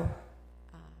also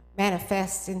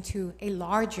manifests into a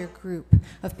larger group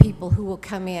of people who will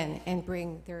come in and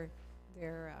bring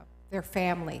their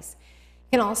families.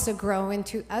 It can also grow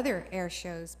into other air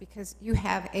shows because you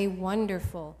have a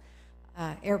wonderful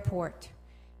airport,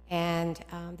 and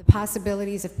the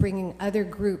possibilities of bringing other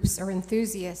groups or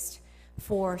enthusiasts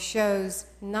for shows,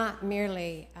 not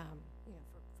merely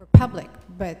for public,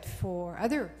 but for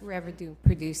other revenue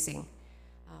producing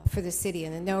for the city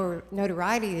and the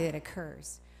notoriety that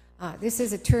occurs. This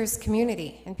is a tourist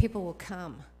community, and people will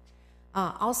come.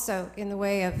 Also, in the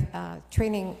way of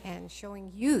training and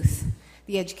showing youth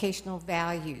the educational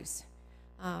values.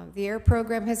 The AIR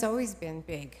program has always been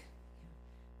big.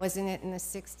 Wasn't it in the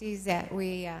 60s that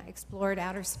we explored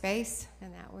outer space,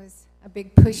 and that was a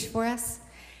big push for us?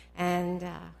 And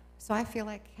so I feel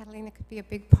like Catalina could be a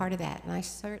big part of that, and I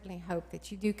certainly hope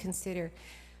that you do consider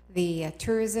the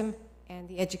tourism and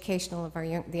the education of our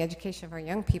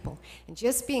young people, and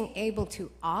just being able to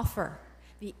offer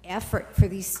the effort for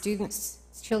these students,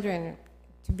 children,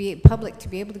 to be public, to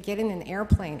be able to get in an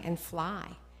airplane and fly,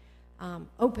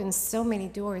 opens so many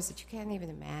doors that you can't even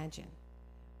imagine.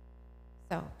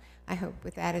 So I hope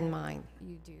with that in mind,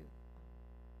 you do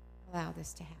allow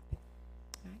this to happen.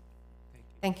 All right?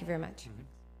 Thank you very much.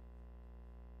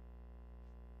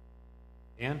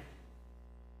 Dan?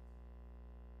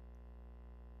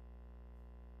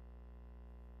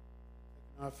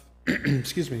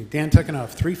 Excuse me, Dan Tuckenoff,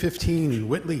 315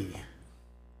 Whitley.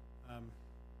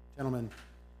 Gentlemen,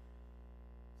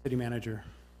 city manager,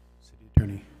 city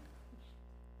attorney.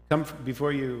 Come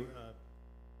before you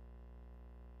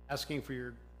asking for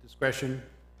your discretion and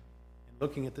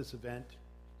looking at this event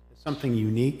as something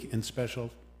unique and special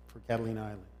for Catalina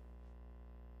Island.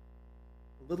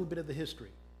 A little bit of the history.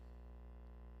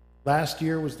 Last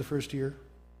year was the first year.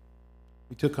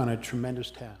 We took on a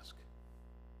tremendous task.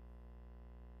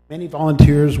 Many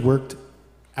volunteers worked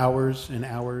hours and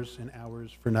hours and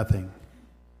hours for nothing.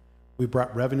 We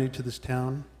brought revenue to this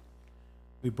town.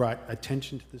 We brought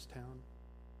attention to this town.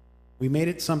 We made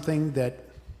it something that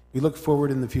we look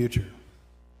forward in the future.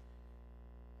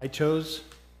 I chose to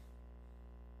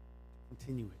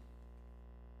continue it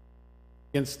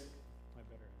against my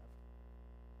better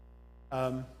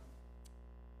half.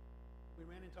 We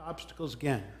ran into obstacles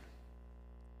again.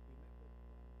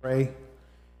 We met with Ray,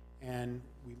 and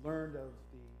we learned of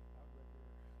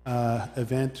the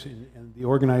event, and the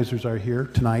organizers are here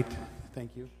tonight.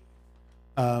 Thank you.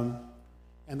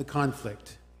 And the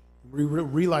conflict. We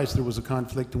realized there was a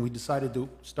conflict, and we decided to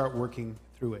start working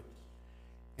through it.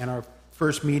 And our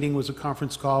first meeting was a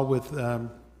conference call with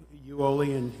you,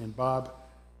 Oli, and Bob,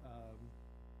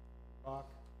 Rock,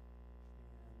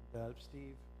 and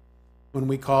Steve. When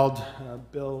we called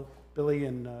Billy,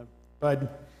 and Bud,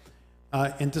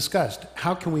 and discussed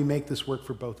how can we make this work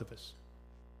for both of us.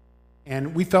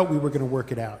 And we felt we were going to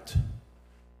work it out.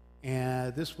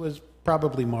 And this was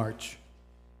probably March.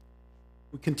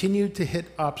 We continued to hit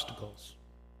obstacles.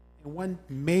 And one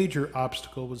major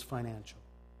obstacle was financial.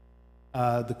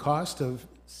 The cost of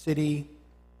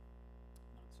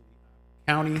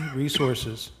county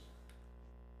resources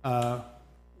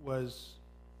was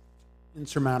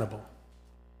insurmountable.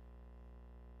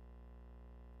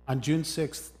 On June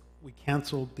 6th, we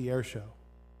canceled the air show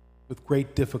with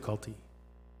great difficulty.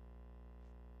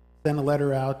 Sent a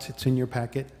letter out, it's in your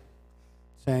packet,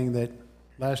 saying that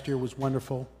last year was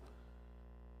wonderful.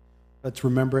 Let's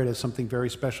remember it as something very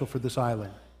special for this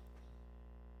island.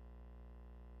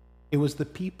 It was the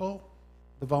people,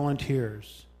 the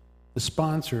volunteers, the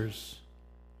sponsors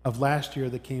of last year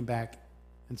that came back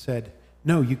and said,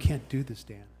 no, you can't do this,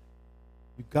 Dan.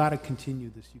 You've got to continue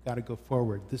this. You've got to go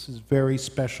forward. This is very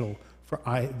special for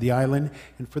the island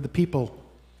and for the people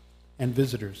and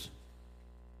visitors.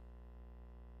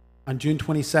 On June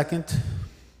 22nd,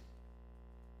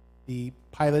 the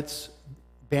pilots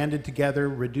banded together,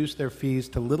 reduced their fees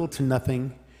to little to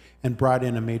nothing, and brought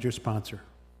in a major sponsor.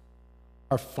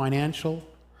 Our financial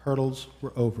hurdles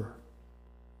were over.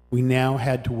 We now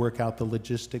had to work out the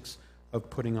logistics of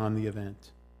putting on the event.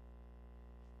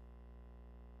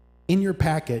 In your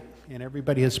packet, and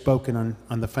everybody has spoken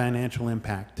on the financial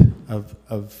impact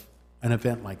of an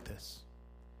event like this.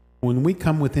 When we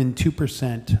come within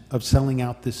 2% of selling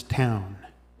out this town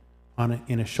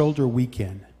in a shoulder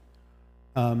weekend,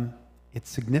 it's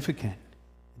significant.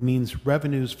 It means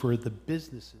revenues for the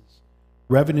businesses,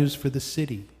 revenues for the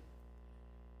city.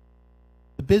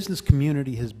 The business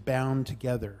community has bound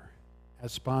together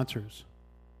as sponsors.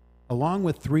 Along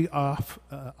with 3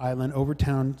 off-island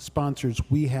Overtown sponsors,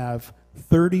 we have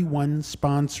 31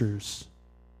 sponsors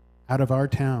out of our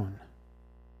town.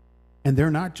 And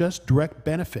they're not just direct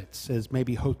benefits, as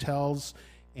maybe hotels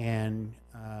and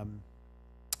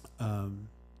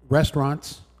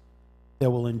restaurants that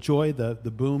will enjoy the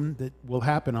boom that will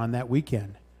happen on that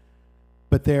weekend.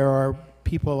 But there are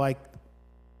people like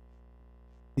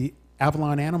the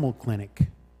Avalon Animal Clinic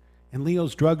and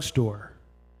Leo's Drugstore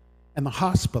and the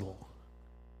hospital.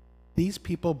 These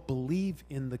people believe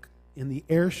in the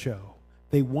air show.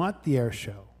 They want the air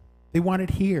show. They want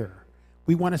it here.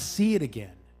 We want to see it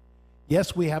again.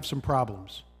 Yes, we have some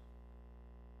problems.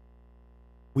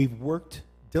 We've worked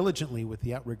diligently with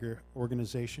the Outrigger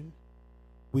organization.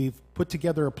 We've put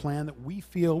together a plan that we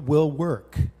feel will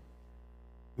work.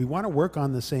 We want to work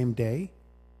on the same day.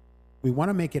 We want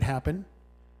to make it happen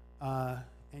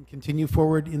and continue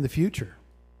forward in the future.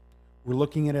 We're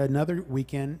looking at another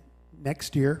weekend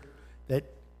next year that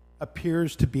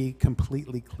appears to be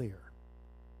completely clear,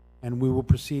 and we will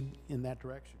proceed in that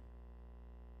direction.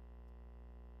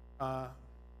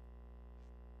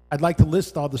 I'd like to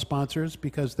list all the sponsors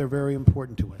because they're very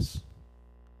important to us.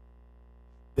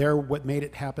 They're what made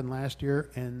it happen last year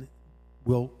and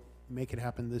will make it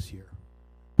happen this year.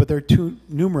 But they're too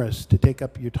numerous to take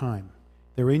up your time.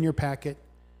 They're in your packet.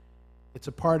 It's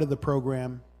a part of the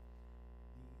program.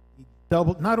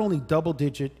 Not only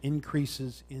double-digit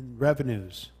increases in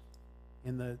revenues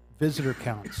in the visitor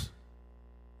counts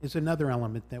is another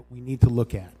element that we need to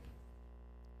look at.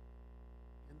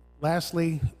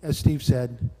 Lastly, as Steve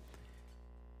said,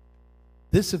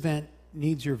 this event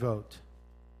needs your vote.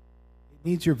 It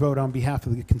needs your vote on behalf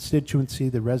of the constituency,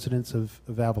 the residents of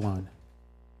Avalon,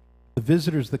 the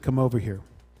visitors that come over here.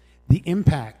 The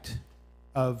impact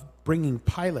of bringing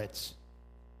pilots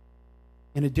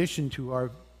in addition to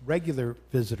our regular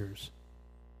visitors,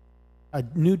 a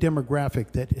new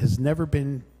demographic that has never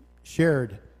been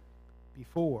shared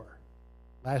before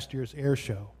last year's air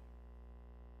show.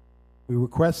 We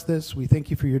request this, we thank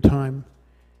you for your time,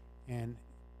 and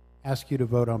ask you to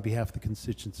vote on behalf of the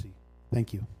constituency.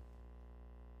 Thank you.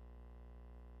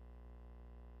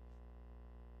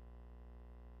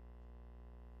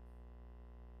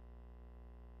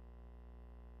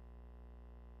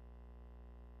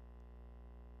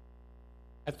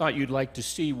 I thought you'd like to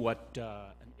see what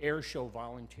an air show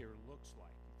volunteer looks like.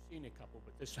 You've seen a couple,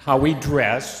 but this is how we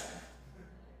dress. What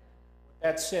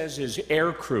that says is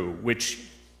air crew, which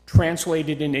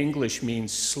translated in English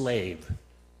means slave.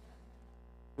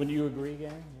 Wouldn't you agree,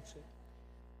 gang?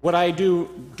 What I do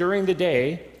during the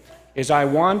day is I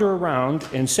wander around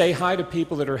and say hi to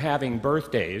people that are having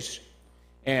birthdays,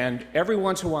 and every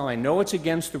once in a while, I know it's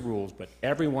against the rules, but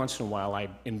every once in a while I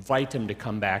invite them to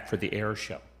come back for the air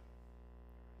show.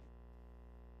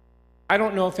 I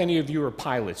don't know if any of you are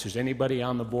pilots. Is anybody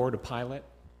on the board a pilot?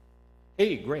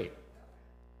 Hey, great.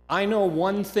 I know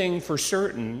one thing for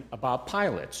certain about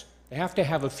pilots. They have to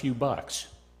have a few bucks.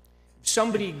 If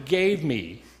somebody gave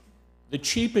me the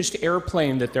cheapest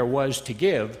airplane that there was to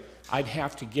give, I'd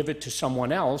have to give it to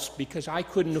someone else because I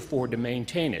couldn't afford to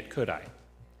maintain it, could I?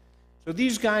 So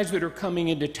these guys that are coming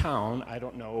into town, I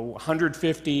don't know,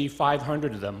 150,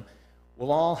 500 of them,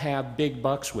 will all have big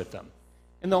bucks with them,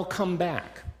 and they'll come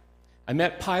back. I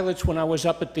met pilots when I was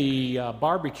up at the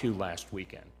barbecue last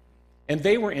weekend, and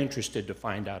they were interested to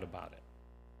find out about it.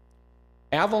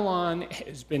 Avalon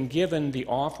has been given the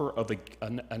offer of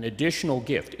an additional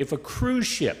gift. If a cruise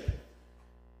ship,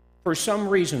 for some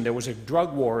reason, there was a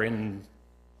drug war in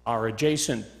our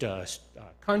adjacent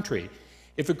country,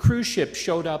 if a cruise ship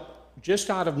showed up just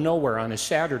out of nowhere on a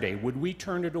Saturday, would we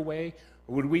turn it away,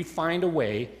 or would we find a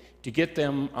way to get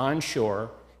them on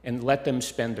shore and let them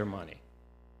spend their money?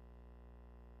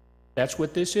 That's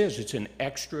what this is. It's an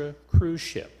extra cruise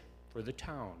ship for the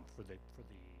town, for the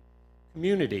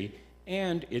community,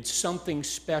 and it's something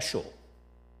special.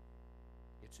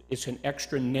 It's an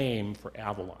extra name for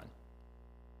Avalon.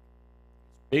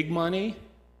 It's big money,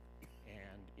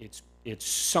 and it's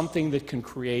something that can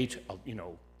create,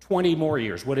 20 more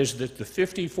years. What is this, the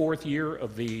 54th year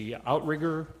of the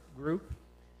Outrigger group?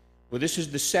 Well, this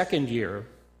is the second year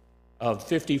of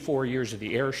 54 years of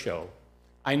the air show.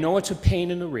 I know it's a pain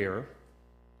in the rear.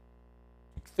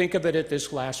 Think of it at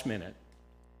this last minute,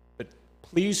 but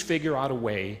please figure out a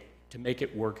way to make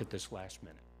it work at this last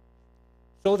minute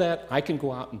so that I can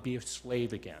go out and be a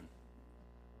slave again.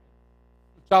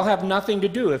 So I'll have nothing to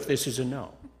do if this is a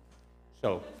no.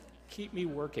 So keep me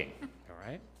working, all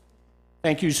right?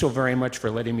 Thank you so very much for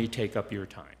letting me take up your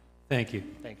time. Thank you.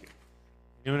 Thank you.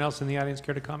 Anyone else in the audience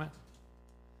care to comment?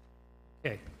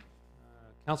 Okay.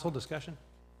 Council discussion?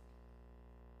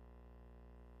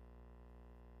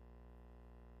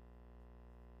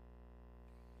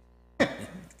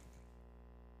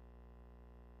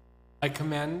 I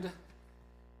commend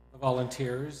the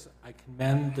volunteers. I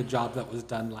commend the job that was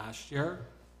done last year.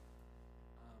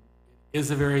 It is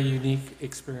a very unique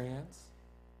experience.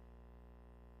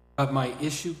 But my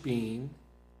issue being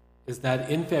is that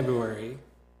in February,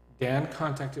 Dan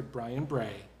contacted Brian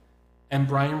Bray, and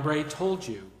Brian Bray told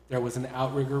you there was an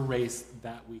outrigger race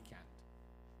that weekend.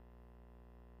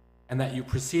 And that you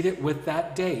proceeded with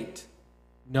that date,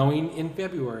 knowing in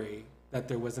February that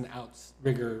there was an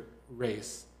outrigger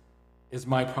race, is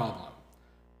my problem.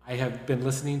 I have been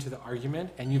listening to the argument,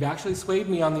 and you've actually swayed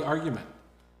me on the argument.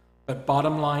 But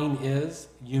bottom line is,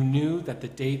 you knew that the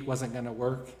date wasn't going to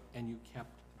work, and you kept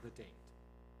the date.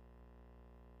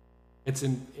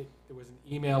 There was an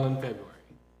email in February.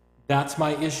 That's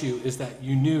my issue, is that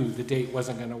you knew the date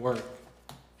wasn't going to work,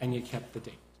 and you kept the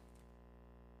date.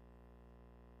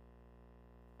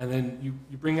 And then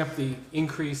you bring up the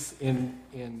increase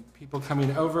in people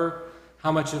coming over.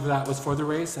 How much of that was for the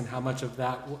race, and how much of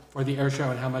that for the air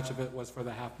show, and how much of it was for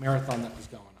the half marathon that was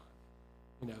going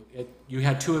on? You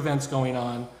had two events going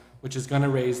on, which is going to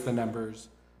raise the numbers.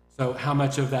 So how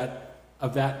much of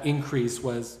that increase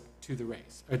was to the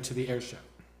race, or to the air show?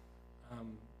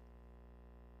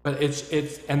 But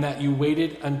and that you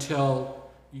waited until,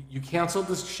 you canceled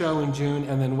the show in June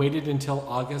and then waited until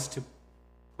August to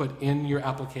put in your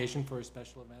application for a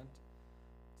special event?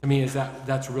 To me,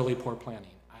 that's really poor planning.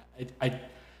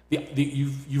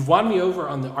 You've won me over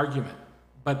on the argument,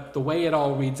 but the way it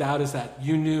all reads out is that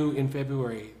you knew in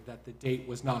February that the date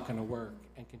was not going to work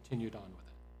and continued on with it.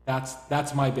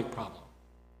 That's my big problem.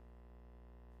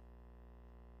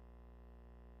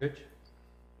 Rich?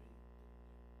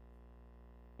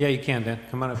 Yeah, you can, Dan.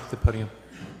 Come on up to the podium.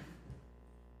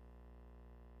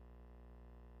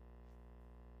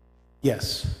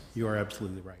 Yes, you are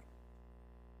absolutely right.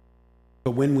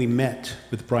 But when we met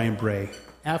with Brian Bray,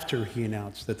 after he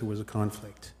announced that there was a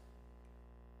conflict,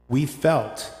 we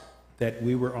felt that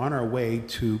we were on our way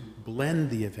to blend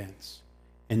the events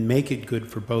and make it good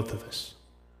for both of us.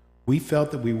 We felt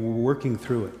that we were working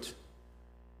through it.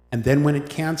 And then when it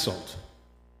canceled,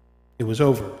 it was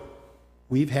over.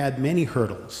 We've had many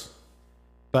hurdles,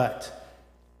 but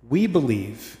we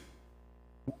believe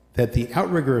that the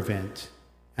Outrigger event,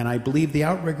 and I believe the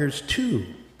Outriggers too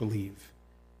believe,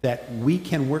 that we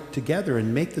can work together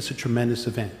and make this a tremendous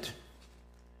event.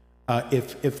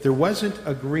 If there wasn't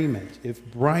agreement, if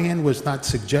Brian was not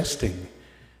suggesting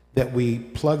that we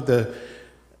plug the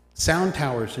sound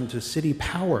towers into city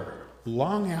power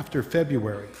long after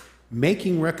February,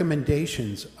 making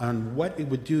recommendations on what it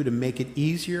would do to make it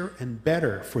easier and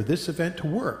better for this event to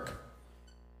work,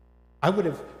 I would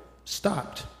have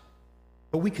stopped.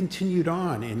 But we continued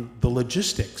on in the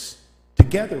logistics.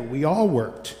 Together, we all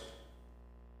worked.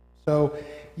 So,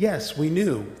 yes, we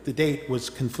knew the date was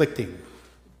conflicting.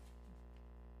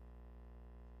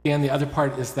 And the other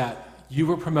part is that you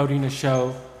were promoting a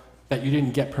show that you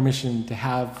didn't get permission to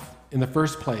have in the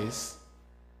first place.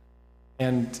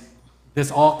 And this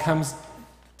all comes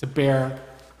to bear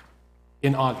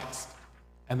in August.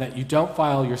 And that you don't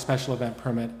file your special event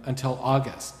permit until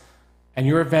August. And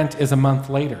your event is a month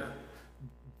later.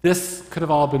 This could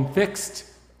have all been fixed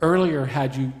earlier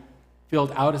had you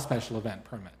filled out a special event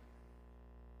permit.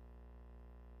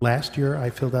 Last year, I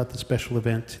filled out the special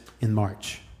event in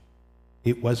March.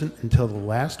 It wasn't until the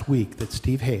last week that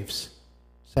Steve Hafes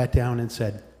sat down and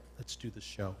said, let's do the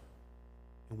show.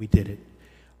 And we did it.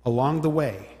 Along the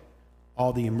way,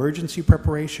 all the emergency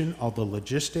preparation, all the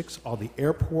logistics, all the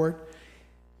airport.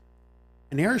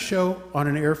 An air show on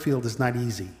an airfield is not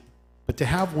easy, but to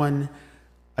have one,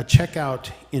 a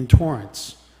checkout in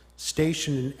Torrance,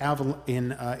 stationed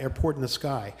in Airport in the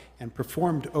Sky, and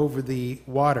performed over the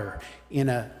water in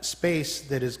a space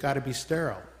that has got to be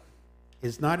sterile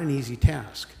is not an easy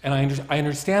task. And I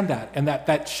understand that. And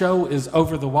that show is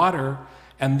over the water,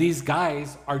 and these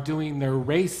guys are doing their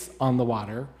race on the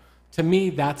water. To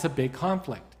me, that's a big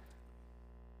conflict.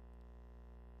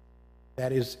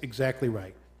 That is exactly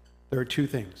right. There are two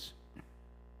things.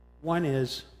 One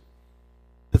is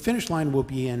the finish line will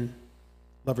be in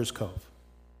Lover's Cove.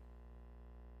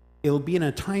 It'll be in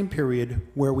a time period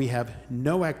where we have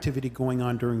no activity going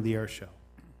on during the air show.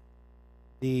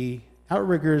 The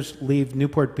Outriggers leave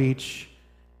Newport Beach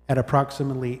at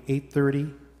approximately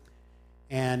 8:30,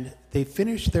 and they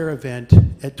finish their event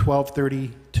at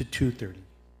 12:30 to 2:30,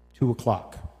 2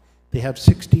 o'clock. They have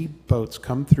 60 boats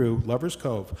come through Lover's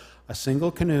Cove, a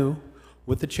single canoe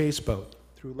with a chase boat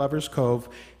through Lover's Cove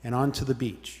and onto the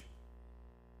beach.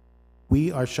 We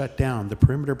are shut down. The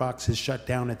perimeter box is shut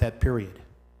down at that period.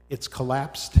 It's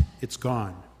collapsed. It's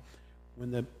gone.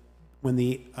 When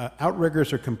the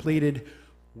Outriggers are completed,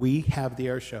 we have the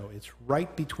air show. It's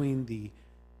right between the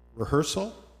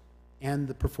rehearsal and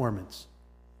the performance.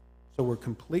 So we're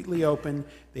completely open.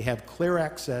 They have clear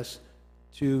access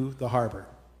to the harbor.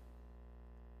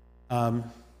 I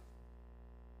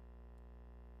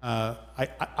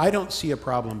don't see a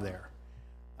problem there.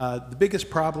 The biggest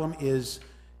problem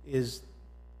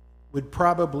would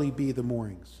probably be the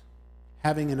moorings.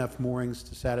 Having enough moorings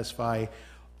to satisfy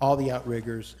all the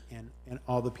Outriggers and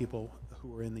all the people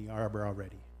who are in the harbor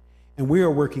already. And we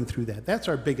are working through that. That's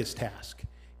our biggest task.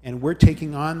 And we're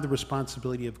taking on the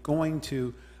responsibility of going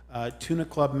to Tuna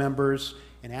Club members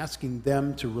and asking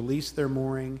them to release their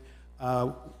mooring.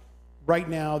 Right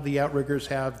now, the Outriggers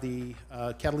have the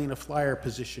Catalina Flyer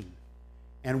position.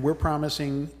 And we're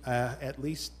promising at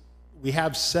least, we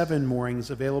have 7 moorings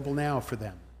available now for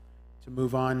them to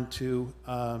move on to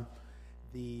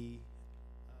the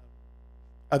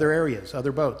other areas,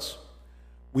 other boats.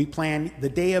 We plan the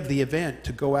day of the event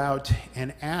to go out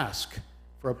and ask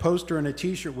for a poster and a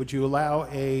t-shirt. Would you allow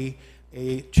a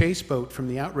chase boat from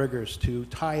the Outriggers to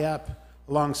tie up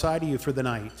alongside of you for the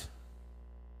night?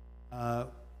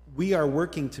 we are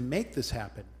working to make this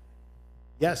happen.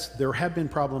 Yes, there have been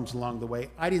problems along the way.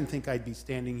 I didn't think I'd be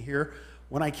standing here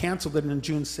when I canceled it on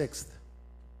June 6th.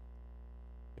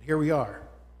 But here we are.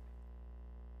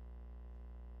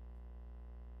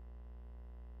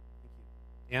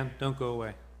 Dan, don't go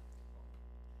away.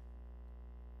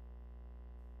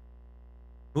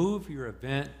 Move your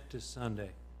event to Sunday.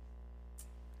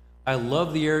 I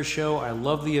love the air show. I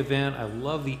love the event. I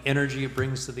love the energy it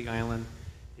brings to the island.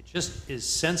 It just is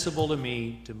sensible to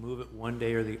me to move it one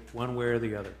way or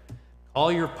the other.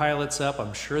 Call your pilots up.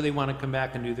 I'm sure they want to come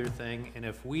back and do their thing. And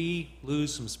if we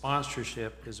lose some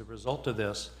sponsorship as a result of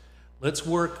this, let's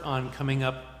work on coming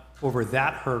up over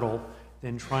that hurdle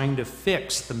than trying to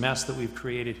fix the mess that we've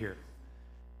created here.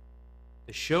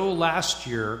 The show last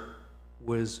year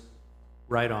was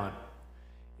right on.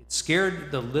 It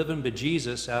scared the living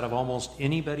bejesus out of almost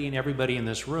anybody and everybody in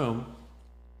this room.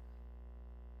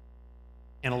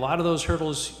 And a lot of those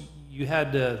hurdles you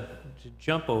had to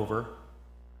jump over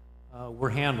were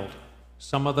handled.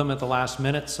 Some of them at the last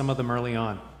minute, some of them early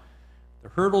on. The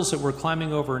hurdles that we're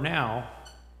climbing over now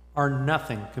are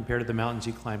nothing compared to the mountains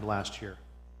you climbed last year.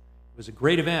 It was a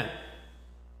great event.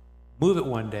 Move it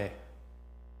one day.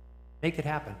 Make it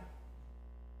happen.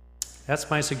 That's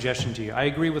my suggestion to you. I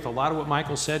agree with a lot of what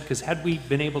Michael said, because had we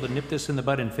been able to nip this in the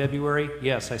bud in February,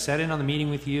 yes, I sat in on the meeting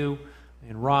with you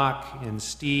and Rock and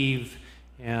Steve,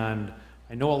 and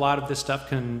I know a lot of this stuff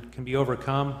can be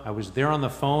overcome. I was there on the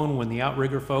phone when the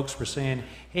Outrigger folks were saying,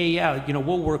 hey, yeah,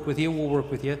 we'll work with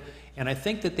you. And I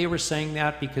think that they were saying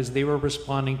that because they were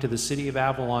responding to the City of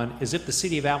Avalon as if the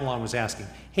City of Avalon was asking,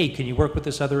 hey, can you work with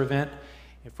this other event?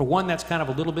 And for one, that's kind of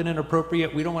a little bit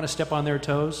inappropriate. We don't want to step on their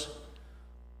toes.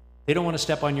 They don't want to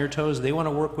step on your toes. They want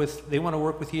to work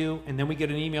with you, and then we get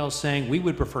an email saying we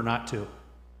would prefer not to.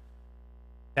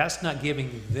 That's not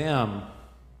giving them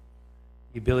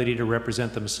the ability to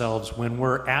represent themselves when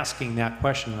we're asking that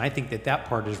question, and I think that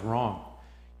part is wrong.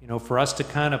 For us to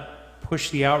kind of push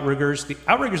the Outriggers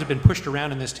have been pushed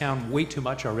around in this town way too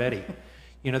much already.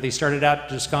 They started out at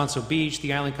Descanso Beach.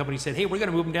 The island company said, hey, we're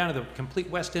going to move them down to the complete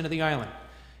west end of the island.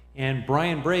 And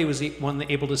Brian Bray was the one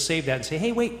able to save that and say,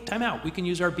 hey, wait, time out. We can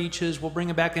use our beaches. We'll bring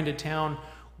them back into town.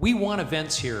 We want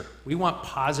events here. We want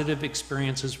positive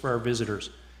experiences for our visitors.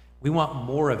 We want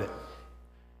more of it.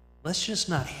 Let's just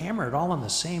not hammer it all on the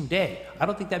same day. I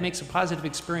don't think that makes a positive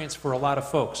experience for a lot of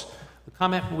folks. The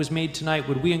comment was made tonight,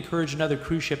 would we encourage another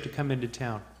cruise ship to come into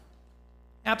town?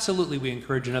 Absolutely, we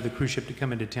encourage another cruise ship to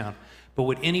come into town. But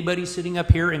would anybody sitting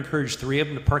up here encourage 3 of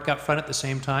them to park out front at the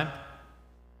same time?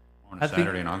 On a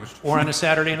Saturday in August? Or on a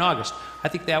Saturday in August. I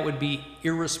think that would be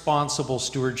irresponsible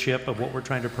stewardship of what we're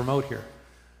trying to promote here.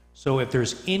 So if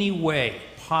there's any way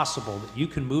possible that you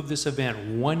can move this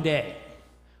event one day,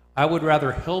 I would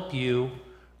rather help you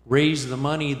raise the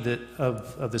money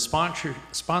of the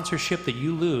sponsorship that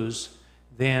you lose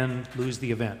than lose the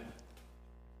event.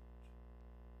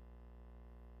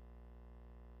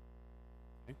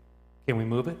 Can we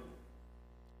move it?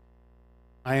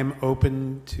 I am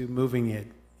open to moving it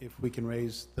if we can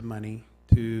raise the money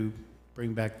to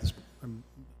bring back this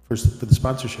for the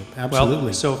sponsorship. Absolutely.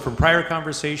 Well, so from prior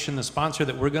conversation, the sponsor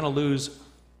that we're going to lose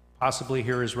possibly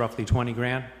here is roughly 20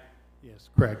 grand. Yes,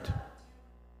 correct.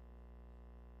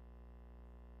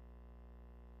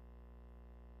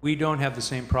 We don't have the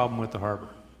same problem with the harbor.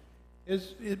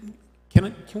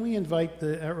 Can we invite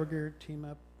the Outrigger team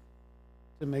up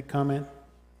to make comment?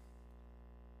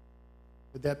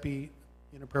 Would that be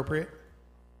inappropriate?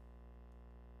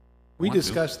 We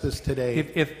discussed this today.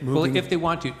 If they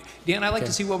want to. Dan, I'd like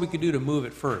to see what we could do to move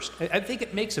it first. I think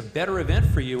it makes a better event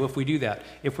for you if we do that.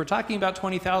 If we're talking about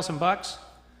 $20,000,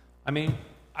 I mean,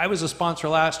 I was a sponsor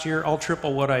last year. I'll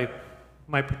triple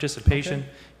my participation. Okay.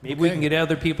 Maybe we can get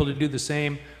other people to do the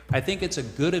same. I think it's a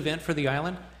good event for the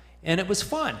island, and it was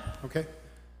fun. Okay.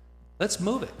 Let's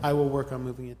move it. I will work on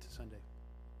moving it to Sunday.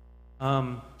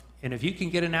 And if you can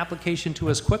get an application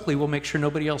to us quickly, we'll make sure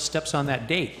nobody else steps on that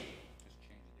date.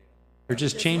 Or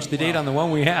just change the date on the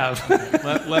one we have.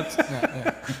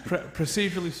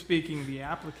 Procedurally speaking, the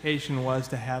application was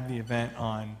to have the event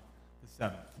on the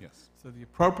 7th. Yes. So the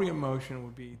appropriate motion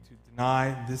would be to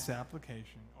deny this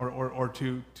application or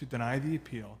to deny the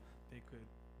appeal. They could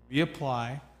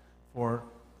reapply for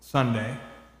Sunday,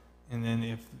 and then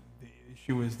if the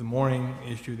issue is the mooring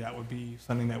issue, that would be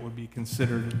something that would be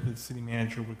considered, the city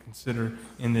manager would consider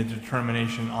in the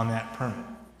determination on that permit.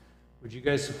 Would you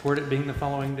guys support it being the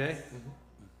following day?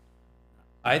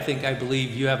 I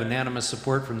believe you have unanimous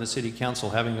support from the city council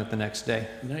having it the next day.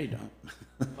 No, you don't.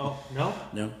 Oh, no?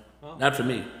 No, oh. Not for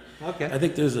me. Okay. I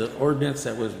think there's an ordinance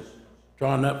that was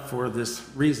drawn up for this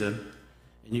reason,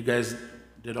 and you guys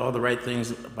did all the right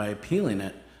things by appealing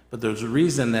it, but there's a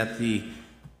reason that the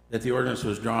ordinance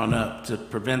was drawn up to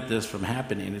prevent this from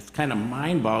happening. It's kind of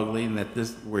mind-boggling that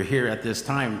we're here at this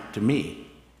time, to me.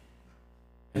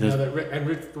 And now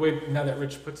that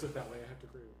Rich puts it that way, I have to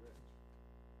agree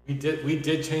with Rich. We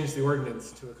did change the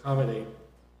ordinance to accommodate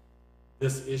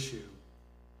this issue.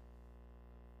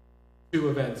 2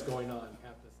 events going on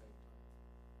at the same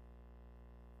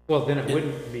time. Well, then it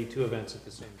wouldn't be 2 events at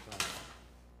the same time.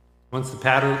 Once the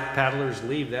paddlers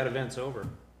leave, that event's over.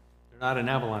 They're not in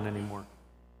Avalon anymore.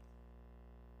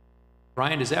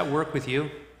 Brian, does that work with you?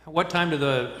 What time do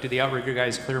the outrigger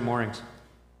guys clear moorings?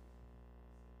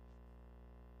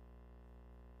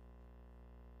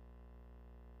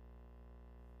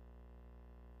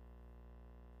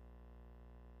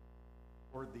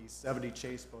 Or the 70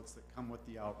 chase boats that come with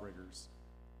the outriggers,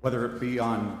 whether it be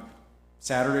on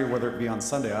Saturday, whether it be on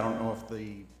Sunday. I don't know if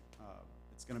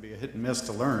it's going to be a hit and miss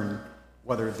to learn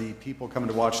whether the people coming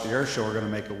to watch the air show are going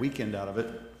to make a weekend out of it,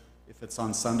 if it's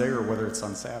on Sunday or whether it's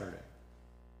on Saturday.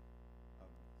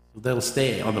 They'll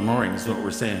stay on the moorings, is what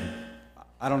we're saying.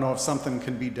 I don't know if something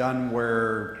can be done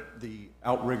where the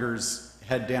outriggers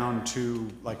head down to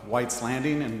like White's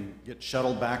Landing and get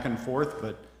shuttled back and forth,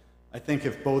 but I think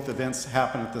if both events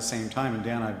happen at the same time, and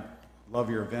Dan, I love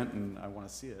your event and I want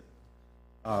to see it.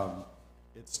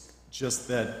 It's just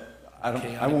that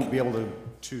I won't be able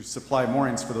to supply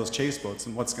moorings for those chase boats,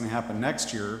 and what's going to happen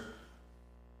next year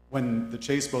when the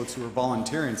chase boats who are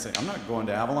volunteering say, I'm not going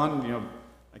to Avalon, you know,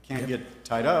 I can't get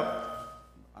tied up,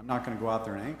 I'm not going to go out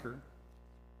there and anchor.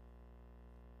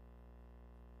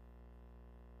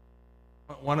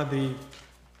 One of the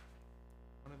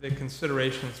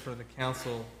considerations for the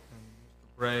council, and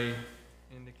Mr. Bray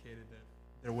indicated that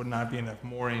there would not be enough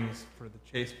moorings for the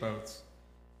chase boats, is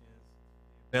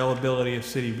the availability of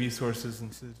city resources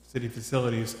and city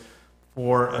facilities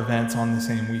for events on the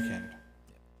same weekend.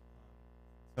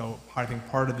 So I think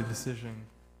part of the decision,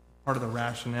 part of the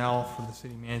rationale for the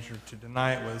city manager to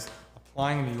deny it was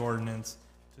applying the ordinance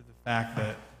to the fact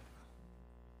that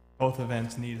both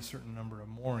events need a certain number of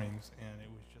moorings, and it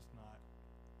was just not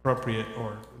appropriate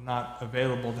or not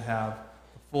available to have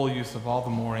the full use of all the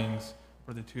moorings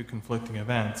for the 2 conflicting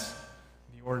events.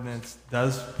 The ordinance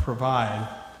does provide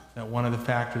that one of the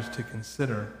factors to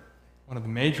consider, one of the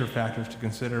major factors to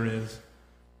consider, is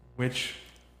which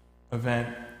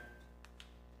event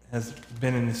has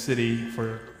been in the city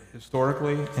for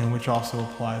historically, and which also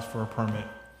applies for a permit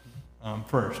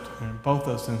first. And in both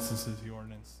those instances, the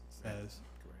ordinance says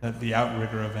that the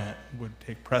outrigger event would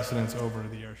take precedence over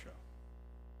the air show.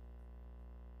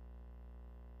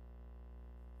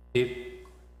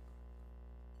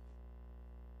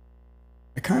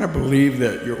 I kind of believe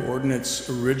that your ordinance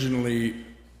originally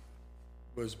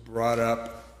was brought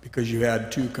up because you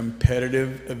had 2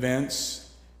 competitive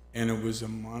events and it was a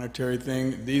monetary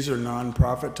thing. These are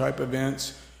nonprofit type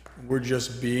events. We're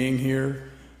just being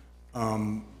here.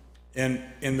 And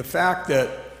the fact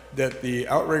that the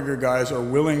outrigger guys are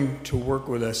willing to work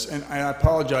with us, and I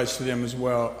apologize to them as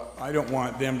well. I don't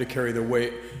want them to carry the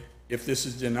weight. If this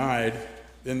is denied,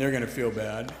 then they're going to feel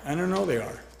bad. I don't know they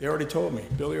are. They already told me.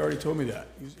 Billy already told me that.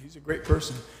 He's a great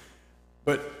person.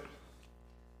 But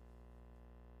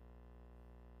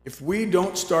if we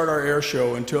don't start our air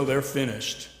show until they're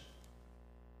finished,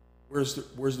 where's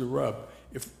the rub?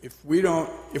 If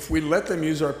we let them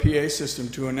use our PA system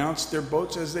to announce their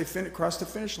boats as they cross the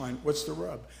finish line, what's the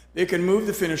rub? They can move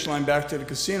the finish line back to the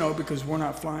casino because we're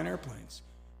not flying airplanes.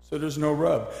 So there's no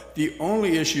rub. The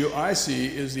only issue I see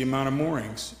is the amount of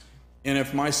moorings. And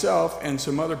if myself and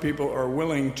some other people are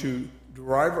willing to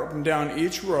drive up and down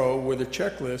each row with a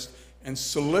checklist and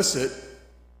solicit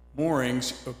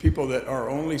moorings of people that are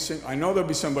only, I know there'll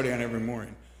be somebody on every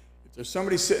mooring. If there's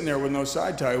somebody sitting there with no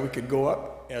side tie, we could go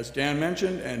up, as Dan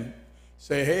mentioned, and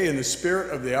say, hey, in the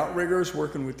spirit of the outriggers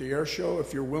working with the air show,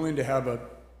 if you're willing to have a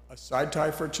side tie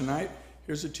for tonight,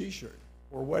 here's a t-shirt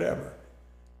or whatever.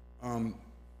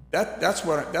 That's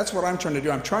what I'm trying to do.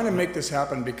 I'm trying to make this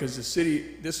happen because the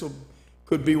city,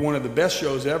 could be one of the best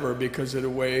shows ever because of the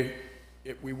way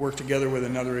we work together with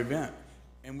another event.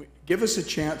 And give us a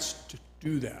chance to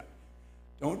do that.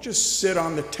 Don't just sit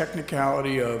on the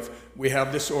technicality of, we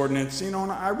have this ordinance, and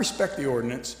I respect the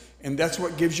ordinance, and that's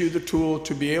what gives you the tool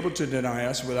to be able to deny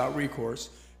us without recourse.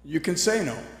 You can say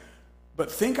no, but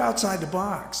think outside the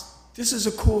box. This is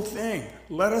a cool thing.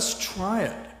 Let us try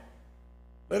it.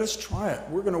 Let us try it.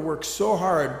 We're going to work so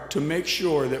hard to make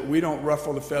sure that we don't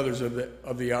ruffle the feathers of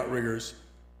the outriggers.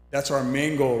 That's our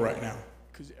main goal right now,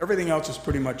 because everything else is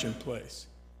pretty much in place.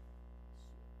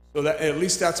 So that, at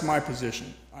least that's my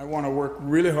position. I want to work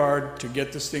really hard to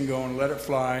get this thing going, let it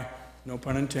fly, no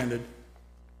pun intended,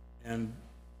 and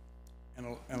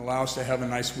allow us to have a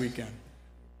nice weekend.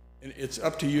 And it's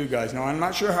up to you guys. Now, I'm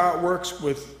not sure how it works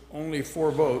with only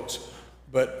 4 votes,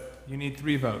 but... You need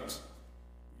 3 votes.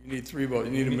 You need 3 votes.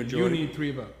 You need a majority. You need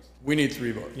 3 votes. We need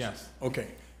 3 votes. Yes. Okay.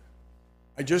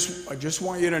 I just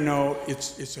want you to know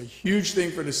it's a huge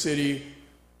thing for the city.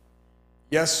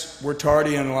 Yes, we're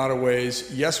tardy in a lot of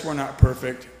ways. Yes, we're not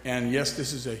perfect. And yes,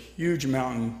 this is a huge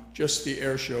mountain. Just the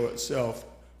air show itself,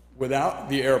 without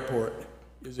the airport,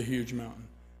 is a huge mountain.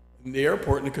 And the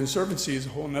airport and the Conservancy is a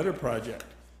whole nother project.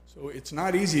 So it's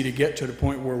not easy to get to the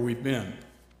point where we've been.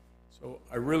 So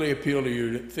I really appeal to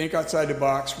you to think outside the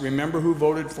box, remember who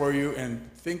voted for you, and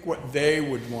think what they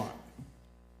would want.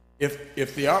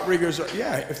 If the outriggers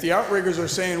are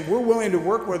saying we're willing to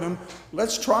work with them,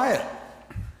 let's try it.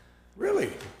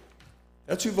 Really,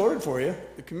 that's who voted for you,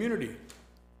 the community.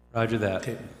 Roger that.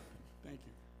 Thank you.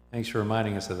 Thanks for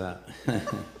reminding us of that.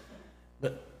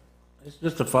 But it's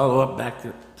just to follow up back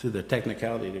to the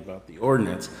technicality about the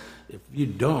ordinance. If you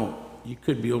don't, you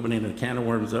could be opening a can of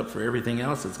worms up for everything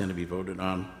else that's going to be voted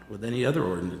on with any other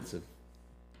ordinance if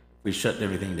we shut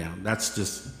everything down. That's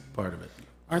just part of it.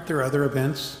 Aren't there other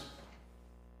events,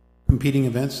 competing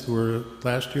events that were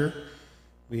last year?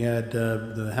 We had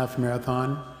the half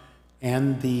marathon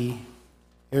and the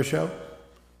air show.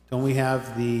 Don't we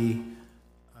have the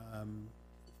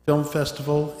film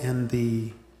festival and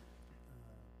the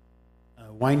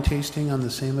wine tasting on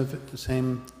the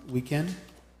same weekend?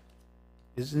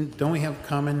 Don't we have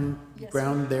common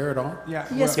ground there at all? Yeah.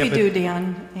 Yes, we do,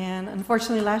 Dan. And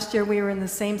unfortunately, last year we were in the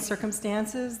same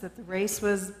circumstances, that the race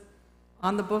was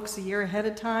on the books a year ahead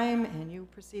of time, and you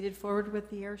proceeded forward with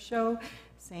the air show.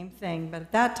 Same thing. But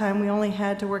at that time, we only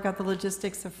had to work out the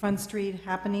logistics of Front Street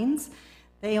happenings.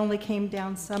 They only came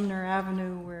down Sumner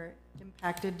Avenue where it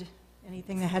impacted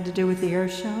anything that had to do with the air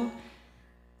show.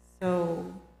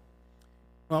 So...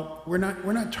 Well, we're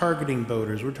not targeting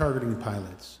boaters, we're targeting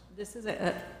pilots. This is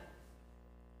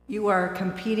you are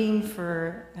competing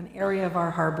for an area of our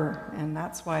harbor, and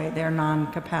that's why they're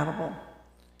non-compatible.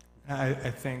 I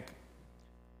think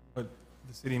what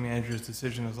the city manager's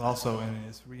decision is also, and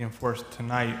is reinforced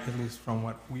tonight, at least from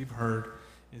what we've heard,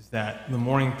 is that the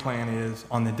mooring plan is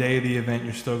on the day of the event,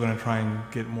 you're still going to try and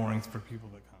get moorings for people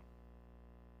that come.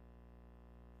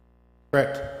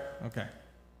 Correct. Okay.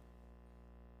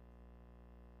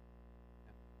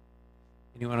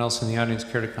 Anyone else in the audience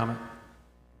care to comment?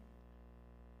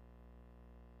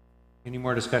 Any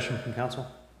more discussion from council?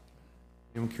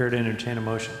 Anyone care to entertain a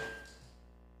motion?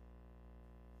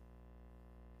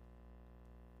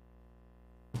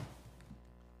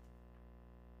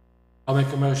 I'll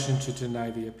make a motion to deny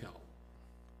the appeal.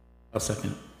 I'll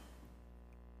second.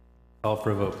 Call for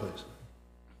a vote,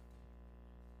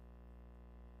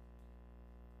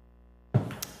 please.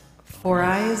 4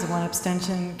 ayes, 1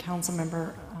 abstention,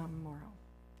 Councilmember Morrow.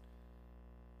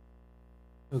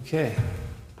 Okay.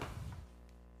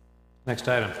 Next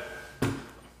item.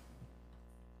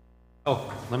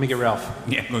 Oh, let me get Ralph.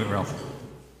 Yeah, look at Ralph.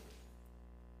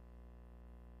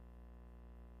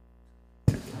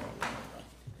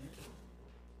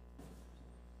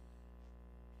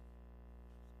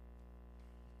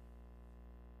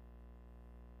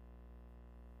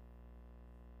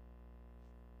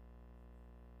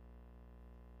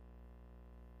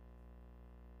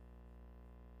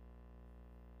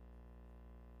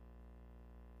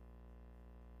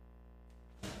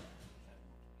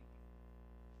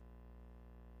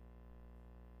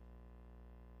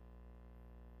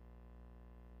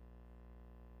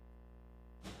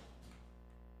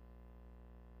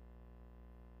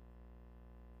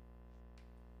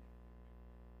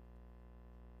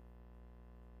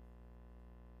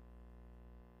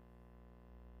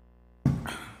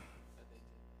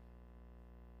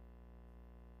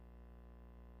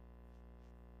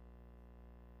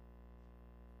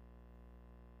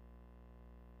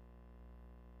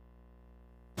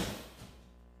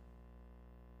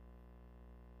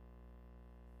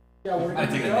 Yeah, we're going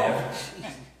to go.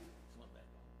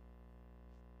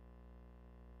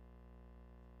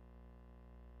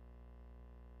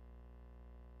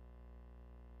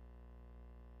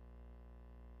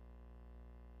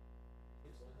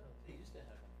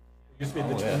 Used to be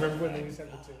the two. Remember when they used to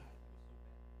have the two?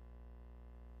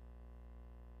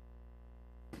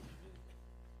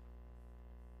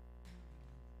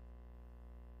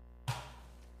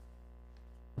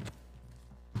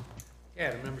 Okay,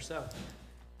 item number 7.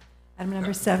 Item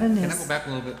number 7 is... Can I go back a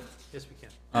little bit? Yes, we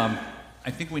can. I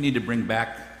think we need to bring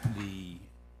back the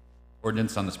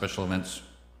ordinance on the special events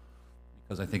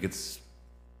because I think it's,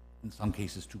 in some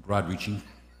cases, too broad-reaching.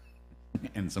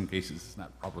 In some cases, it's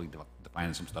not properly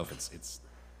defining some stuff.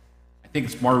 I think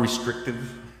it's more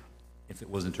restrictive if it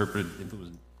was interpreted, if it was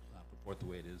put forth the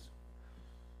way it is.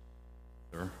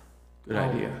 Sir? Good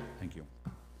idea. Thank you.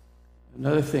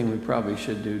 Another thing we probably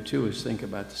should do too is think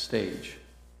about the stage.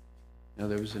 You know,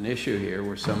 there was an issue here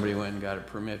where somebody went and got a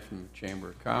permit from the Chamber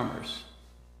of Commerce,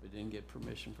 but didn't get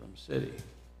permission from the city.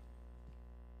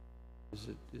 Is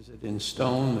it in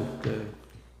stone that the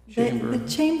chamber? The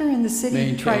chamber and the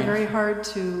city try maintains? very hard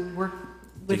to work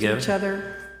with Together? each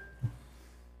other.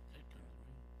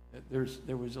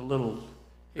 There was a little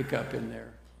hiccup in there.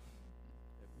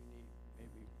 That maybe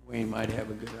Wayne might have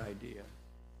a good idea.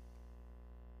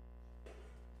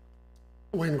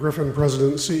 Wayne Griffin,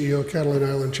 President and CEO, Catalina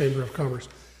Island Chamber of Commerce.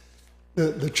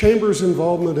 The Chamber's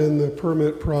involvement in the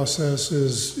permit process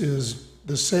is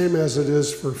the same as it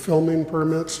is for filming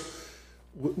permits.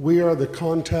 We are the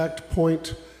contact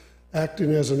point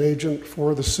acting as an agent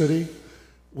for the city.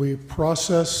 We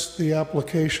process the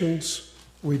applications.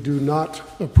 We do not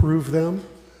approve them.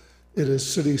 It is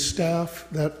city staff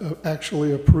that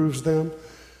actually approves them.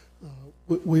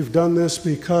 We've done this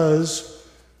because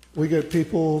we get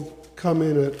people come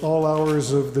in at all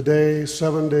hours of the day,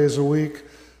 7 days a week.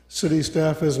 City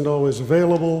staff isn't always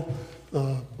available.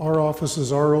 Our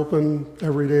offices are open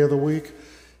every day of the week.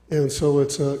 And so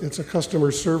it's a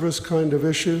customer service kind of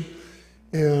issue.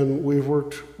 And we've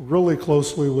worked really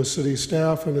closely with city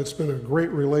staff, and it's been a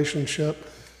great relationship.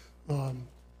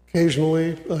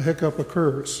 Occasionally, a hiccup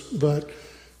occurs, but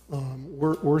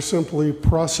we're simply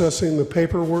processing the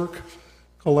paperwork,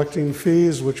 collecting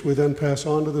fees, which we then pass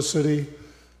on to the city.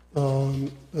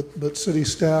 But city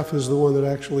staff is the one that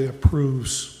actually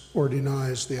approves or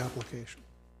denies the application.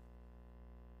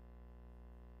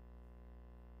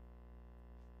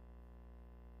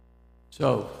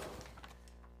 So,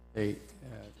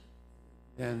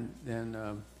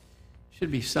 then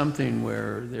should be something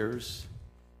where there's,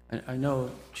 I know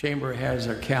Chamber has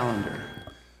their calendar.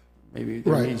 Maybe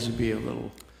there Right. needs to be a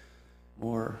little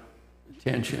more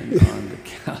attention on the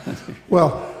calendar.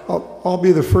 Well, I'll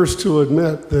be the first to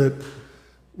admit that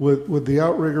with the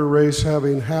outrigger race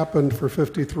having happened for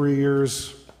 53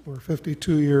 years or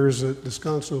 52 years at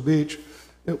Descanso Beach,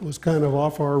 it was kind of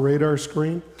off our radar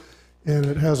screen. And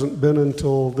it hasn't been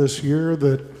until this year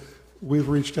that we've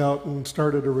reached out and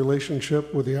started a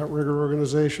relationship with the Outrigger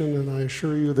organization, and I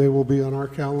assure you they will be on our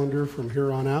calendar from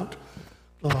here on out.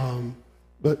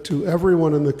 But to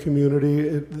everyone in the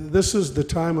community, this is the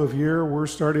time of year we're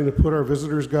starting to put our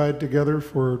visitor's guide together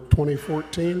for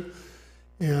 2014,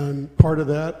 and part of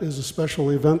that is a special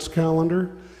events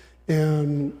calendar,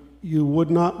 and you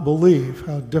would not believe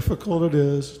how difficult it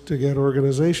is to get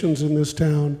organizations in this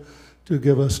town to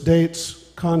give us dates,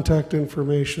 contact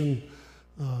information,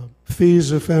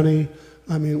 fees, if any.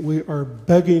 I mean, we are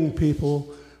begging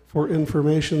people for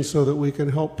information so that we can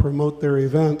help promote their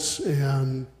events,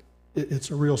 and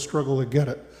it's a real struggle to get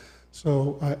it.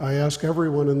 So I ask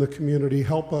everyone in the community,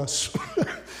 help us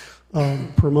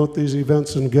promote these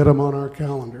events and get them on our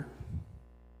calendar.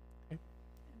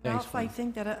 Ralph, I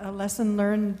think that a lesson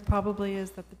learned probably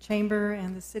is that the chamber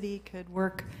and the city could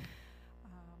work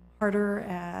harder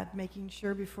at making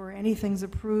sure before anything's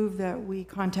approved that we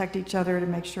contact each other to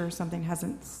make sure something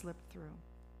hasn't slipped through.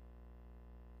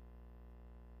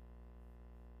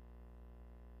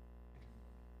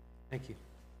 Thank you.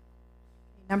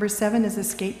 Number 7 is the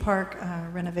skate park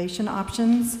renovation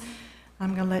options.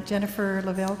 I'm going to let Jennifer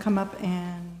Lavelle come up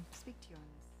and speak to you on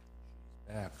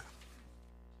this.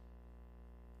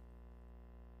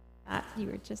 Back. You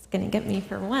were just going to get me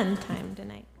for one time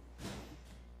tonight.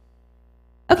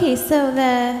 Okay, so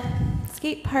the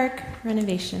skate park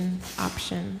renovation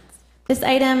options. This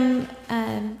item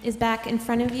is back in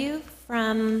front of you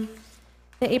from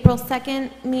the April 2nd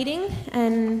meeting,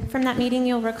 and from that meeting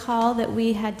you'll recall that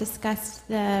we had discussed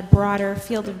the broader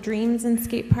Field of Dreams and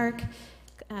skate park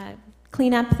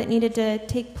cleanup that needed to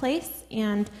take place,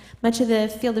 and much of the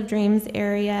Field of Dreams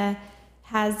area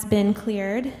has been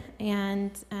cleared,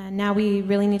 and now we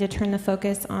really need to turn the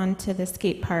focus onto the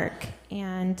skate park.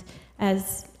 And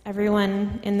as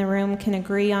everyone in the room can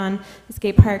agree on, the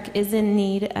skate park is in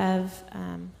need of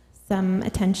some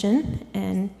attention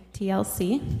and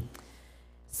TLC.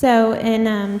 So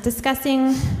in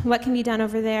discussing what can be done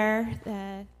over there,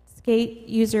 the skate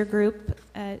user group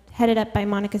headed up by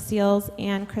Monica Seals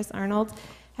and Chris Arnold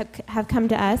have come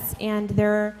to us, and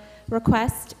their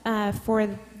request for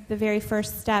the very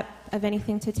first step of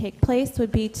anything to take place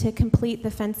would be to complete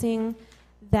the fencing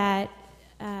that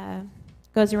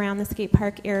goes around the skate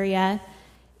park area.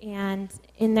 And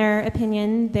in their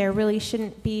opinion, there really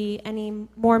shouldn't be any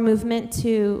more movement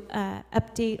to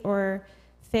update or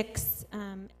fix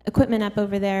equipment up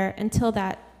over there until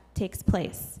that takes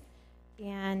place.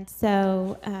 And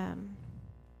so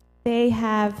they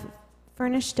have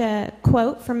furnished a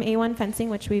quote from A1 Fencing,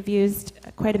 which we've used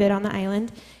quite a bit on the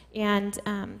island. And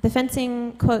the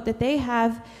fencing quote that they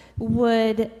have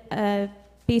would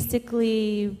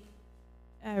basically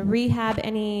rehab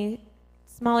any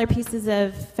smaller pieces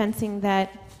of fencing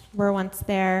that were once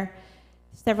there.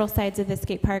 Several sides of the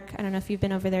skate park, I don't know if you've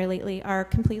been over there lately, are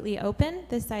completely open.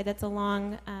 The side that's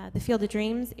along the Field of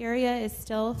Dreams area is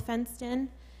still fenced in.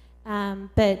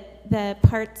 But the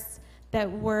parts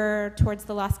that were towards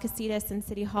the Las Casitas and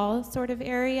City Hall sort of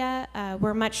area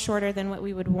were much shorter than what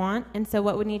we would want. And so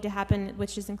what would need to happen,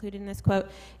 which is included in this quote,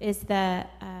 is the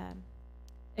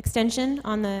extension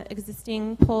on the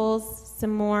existing poles,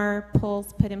 some more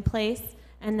poles put in place,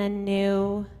 and then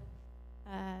new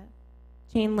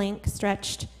chain link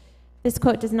stretched. This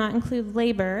quote does not include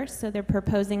labor, so they're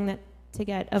proposing that to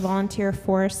get a volunteer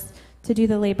force to do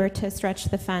the labor to stretch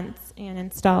the fence and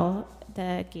install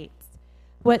the gates.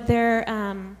 What their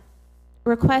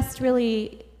request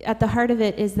really, at the heart of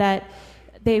it, is that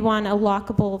they want a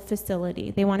lockable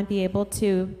facility. They want to be able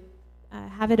to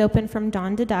have it open from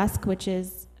dawn to dusk, which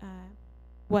is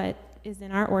what is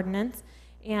in our ordinance,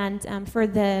 and for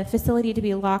the facility to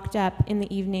be locked up in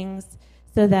the evenings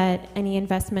so that any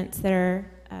investments that are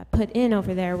put in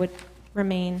over there would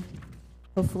remain,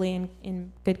 hopefully,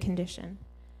 in good condition.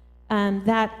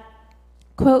 That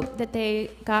quote that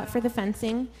they got for the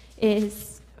fencing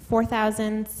is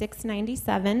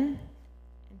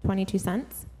 $4,697.22.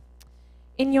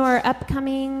 In your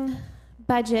upcoming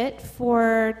budget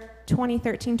for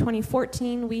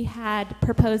 2013-2014, we had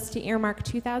proposed to earmark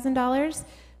 $2,000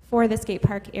 for the skate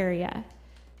park area.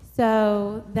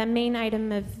 So the main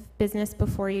item of business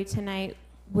before you tonight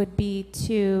would be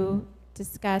to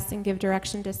discuss and give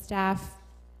direction to staff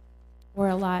or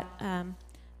allot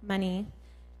money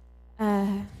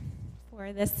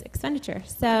for this expenditure.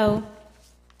 So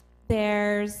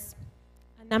there's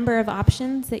a number of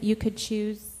options that you could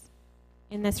choose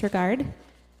in this regard.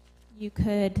 You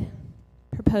could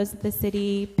propose that the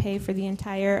city pay for the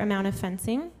entire amount of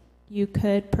fencing. You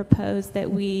could propose that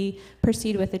we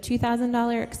proceed with a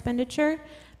 $2,000 expenditure.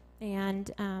 And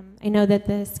I know that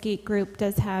the skate group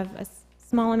does have a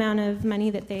small amount of money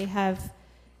that they have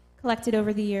collected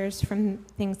over the years from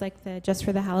things like the Just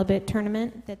for the Halibut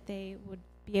tournament, that they would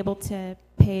be able to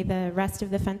pay the rest of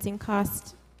the fencing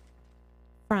cost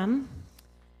from.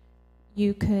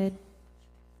 You could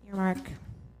earmark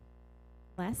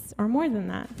less or more than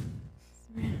that.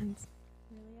 It's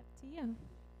really up to you.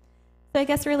 So I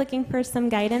guess we're looking for some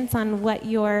guidance on what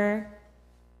you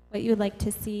would like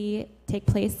to see take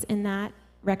place in that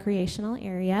recreational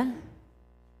area.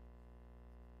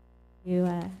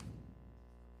 I'd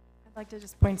like to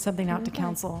just point something out to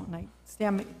council, and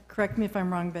Stan, correct me if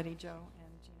I'm wrong, Betty Jo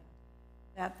and Gina,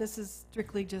 that this is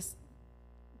strictly just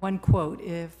one quote.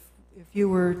 If you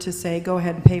were to say, go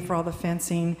ahead and pay for all the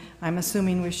fencing, I'm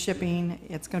assuming with shipping,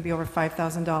 it's going to be over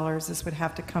 $5,000. This would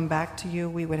have to come back to you.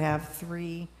 We would have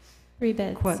three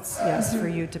bids. Quotes, yes, for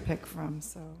you to pick from.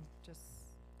 So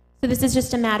this is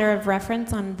just a matter of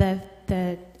reference on the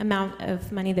amount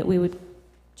of money that we would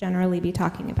generally be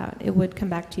talking about. It would come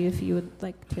back to you if you would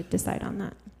like to decide on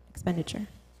that expenditure.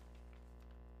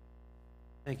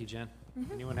 Thank you, Jen.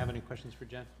 Anyone have any questions for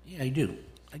Jen? Yeah, I do.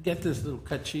 I get this little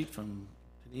cut sheet from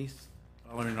Denise,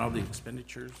 following all the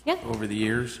expenditures over the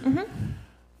years.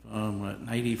 What,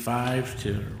 95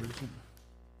 to, what is it?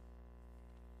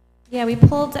 Yeah, we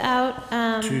pulled out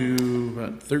to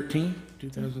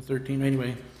 2013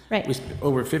 anyway. Right. We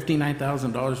over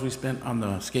 $59,000 we spent on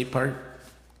the skate park,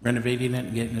 renovating it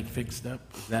and getting it fixed up.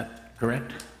 Is that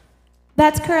correct?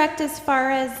 That's correct as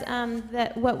far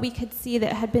as what we could see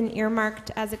that had been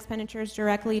earmarked as expenditures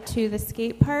directly to the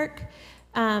skate park.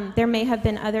 There may have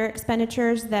been other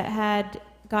expenditures that had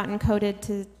gotten coded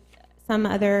to some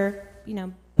other,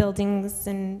 buildings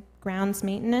and grounds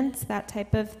maintenance, that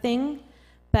type of thing.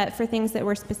 But for things that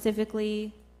were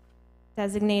specifically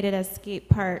designated as skate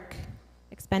park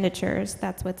expenditures,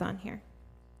 that's what's on here.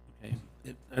 Okay.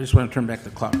 I just want to turn back the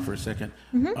clock for a second.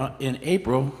 In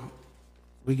April,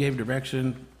 we gave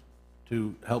direction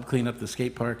to help clean up the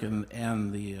skate park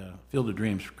and the Field of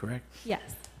Dreams, correct?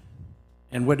 Yes.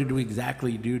 And what did we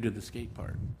exactly do to the skate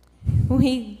park?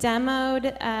 We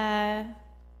demoed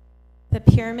the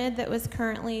pyramid that was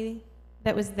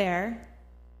there.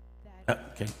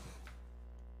 Okay.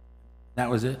 That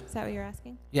was it? Is that what you're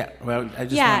asking? Yeah. Well, I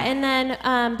just and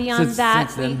then beyond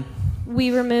that,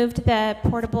 we removed the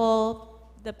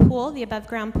pool, the above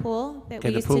ground pool that we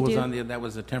used to do. The pool was that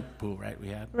was a temp pool, right? We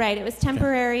had. Right. It was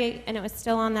temporary, and it was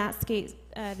still on that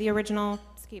the original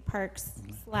skate park's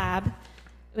slab.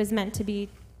 It was meant to be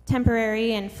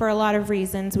temporary, and for a lot of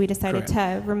reasons, we decided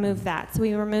to remove that. So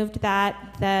we removed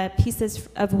that, the pieces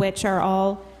of which are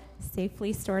all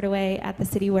safely stored away at the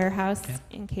city warehouse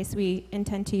in case we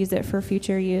intend to use it for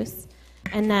future use.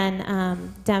 And then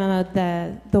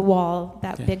demoed the wall,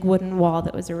 that big wooden wall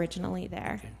that was originally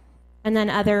there. And then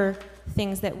other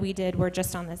things that we did were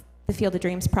just on the Field of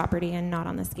Dreams property and not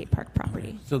on the skate park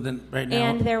property. So then, right now...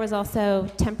 And there was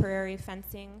also temporary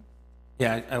fencing.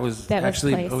 Yeah, I was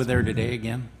actually over there today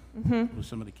again with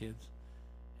some of the kids.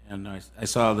 And I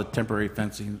saw the temporary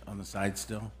fencing on the side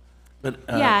still. But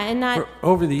yeah, and that...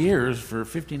 over the years, for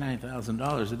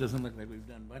 $59,000, it doesn't look like we've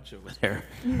done much over there.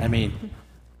 I mean,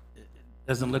 it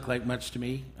doesn't look like much to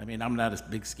me. I mean, I'm not a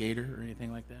big skater or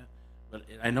anything like that. But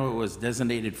I know it was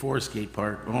designated for a skate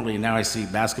park, only now I see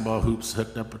basketball hoops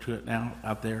hooked up to it now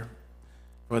out there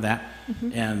for that.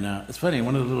 And it's funny,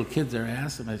 one of the little kids there, I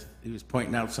asked him, he was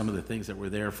pointing out some of the things that were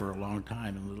there for a long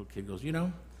time, and the little kid goes, you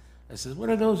know, I says, what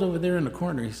are those over there in the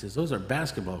corner? He says, those are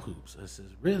basketball hoops. I says,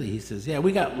 really? He says, yeah,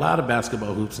 we got a lot of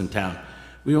basketball hoops in town.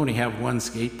 We only have one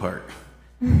skate park.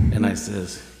 And I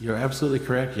says, you're absolutely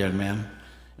correct, young man.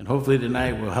 And hopefully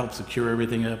tonight we'll help secure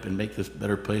everything up and make this a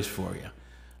better place for you.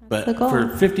 But for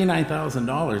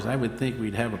 $59,000, I would think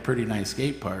we'd have a pretty nice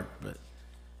skate park.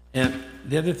 And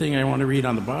the other thing I want to read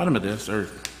on the bottom of this, or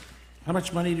how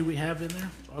much money do we have in there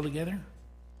altogether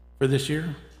for this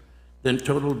year? Then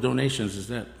total donations, is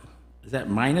that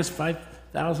minus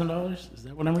 $5,000? Is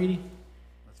that what I'm reading?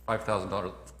 That's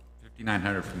 $5,000,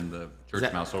 $5,900 from the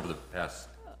church mouse over the past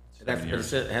 7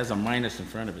 years. It has a minus in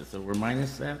front of it, so we're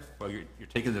minus that? Well, you're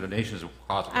taking the donations of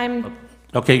cost. I'm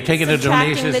okay, you're taking the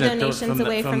subtracting donations,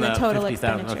 away from the total 50,000,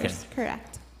 expenditures. okay.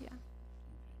 Correct. Yeah.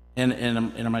 And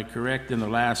am I correct in the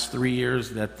last 3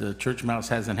 years that the church mouse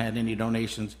hasn't had any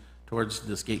donations towards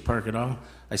the skate park at all?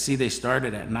 I see they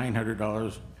started at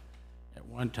 $900 at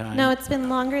one time. No, it's been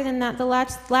longer than that. The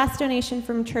last donation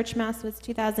from Church Mouse was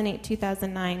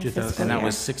 2008-2009 fiscal year. And that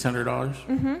was $600?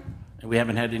 Mm-hmm. And we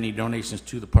haven't had any donations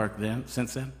to the park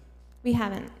since then? We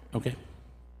haven't. Okay.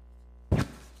 Okay,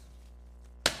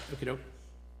 doke.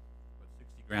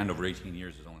 But $60,000 over 18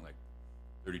 years is only like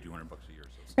 $3,200 a year.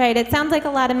 So Right. It sounds like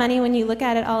a lot of money when you look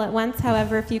at it all at once.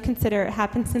 However, if you consider it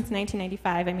happened since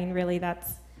 1995, I mean, really,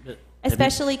 that's...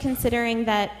 Especially considering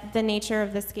that the nature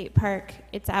of the skate park,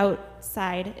 it's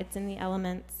outside, it's in the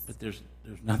elements. But there's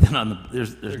nothing on the...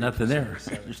 There's nothing there.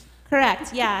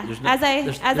 Correct, yeah. As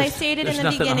I stated in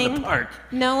the beginning,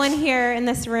 no one here in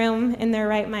this room in their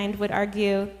right mind would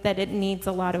argue that it needs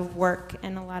a lot of work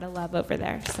and a lot of love over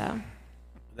there, so.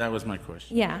 That was my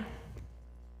question. Yeah.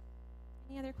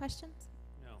 Any other questions?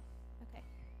 No. Okay.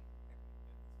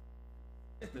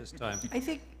 This time. I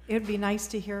think it would be nice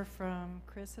to hear from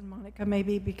Chris and Monica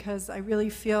maybe, because I really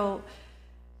feel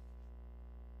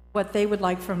what they would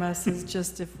like from us is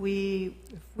just if we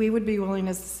would be willing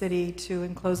as a city to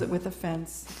enclose it with a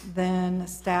fence, then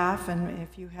staff, and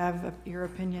if you have your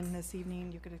opinion this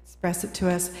evening, you could express it to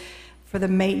us, for the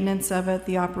maintenance of it,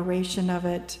 the operation of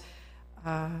it.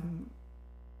 And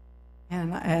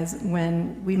as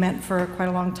when we met for quite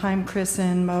a long time, Chris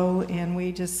and Mo, and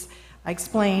I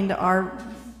explained our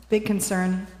big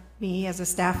concern, me as a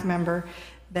staff member,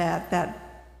 that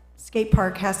skate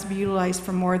park has to be utilized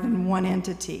for more than one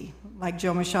entity. Like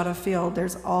Joe Machado Field,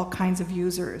 there's all kinds of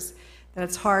users. That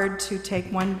it's hard to take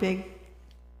one big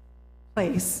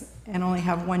place and only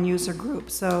have one user group.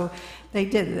 So they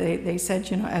did. They said,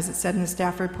 as it said in the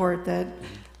staff report, that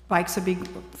bikes would be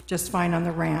just fine on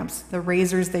the ramps. The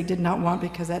razors they did not want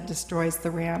because that destroys the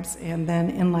ramps. And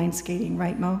then inline skating,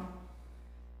 right, Mo?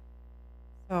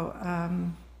 So,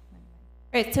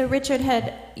 Right, so Richard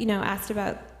had, asked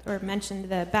about or mentioned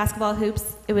the basketball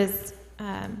hoops. It was,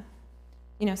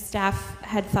 staff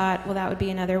had thought, well, that would be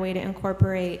another way to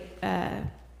incorporate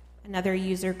another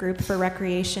user group for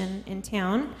recreation in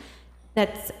town.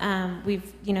 That's,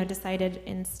 we've, decided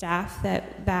in staff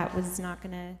that was not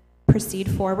going to proceed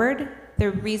forward.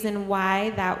 The reason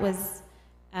why that was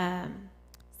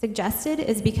suggested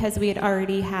is because we had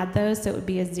already had those, so it would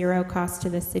be a zero cost to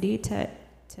the city to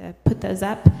put those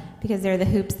up, because they're the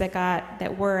hoops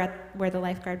that were at where the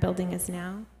lifeguard building is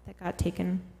now, that got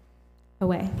taken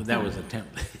away. But that was a temp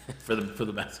for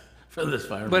this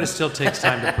fire. But it still takes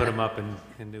time to put them up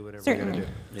and do whatever Certainly. you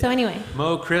got to do. So anyway.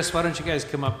 Mo, Chris, why don't you guys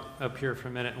come up here for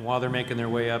a minute, and while they're making their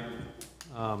way up.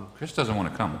 Chris doesn't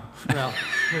want to come. Well,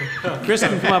 Chris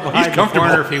can come up and hide in the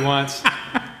corner if he wants.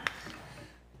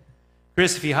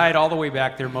 Chris, if you hide all the way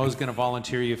back there, Mo's going to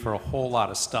volunteer you for a whole lot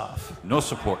of stuff. No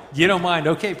support. You don't mind?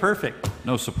 Okay, perfect.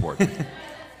 No support.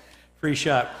 Free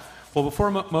shot. Well,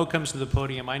 before Mo comes to the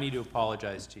podium, I need to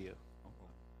apologize to you.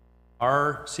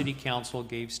 Our city council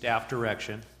gave staff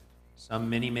direction some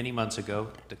many months ago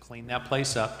to clean that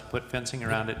place up, to put fencing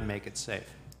around it and make it safe.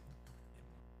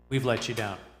 We've let you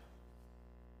down.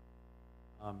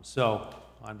 So,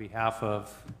 on behalf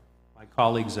of my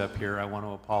colleagues up here, I want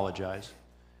to apologize.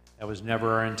 That was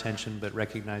never our intention, but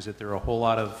recognize that there are a whole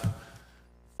lot of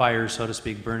fires, so to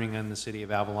speak, burning in the city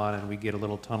of Avalon, and we get a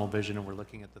little tunnel vision, and we're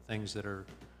looking at the things that are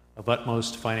of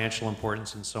utmost financial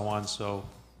importance and so on. So,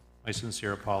 my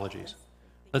sincere apologies.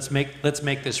 Let's make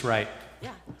this right. Yeah,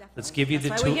 definitely. Let's give you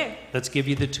That's why we're here. let's give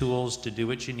you the tools to do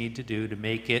what you need to do to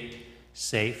make it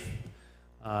safe,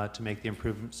 to make the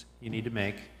improvements you need to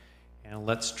make. And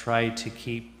let's try to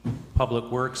keep Public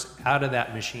Works out of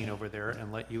that machine over there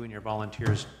and let you and your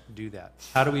volunteers do that.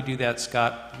 How do we do that,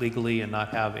 Scott, legally and not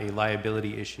have a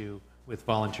liability issue with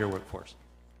volunteer workforce?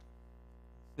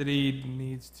 City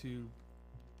needs to,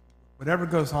 whatever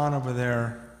goes on over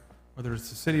there, whether it's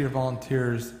the city or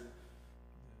volunteers,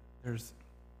 there's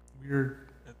weird,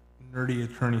 nerdy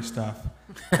attorney stuff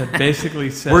that basically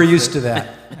says... We're used to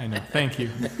that. I know, thank you.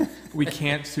 We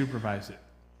can't supervise it.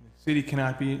 The city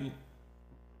cannot be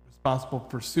responsible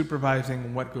for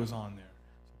supervising what goes on there.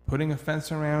 Putting a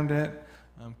fence around it,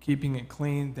 keeping it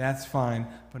clean, that's fine.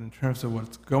 But in terms of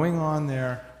what's going on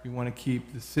there, we want to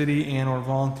keep the city and or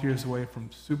volunteers away from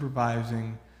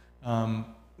supervising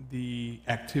the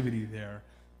activity there,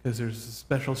 because there's a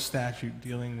special statute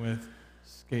dealing with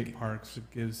skate parks that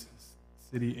gives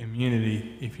city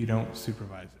immunity if you don't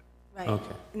supervise it. Right.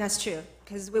 Okay. And that's true,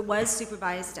 because it was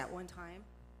supervised at one time,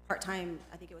 part-time,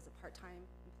 I think it was a part-time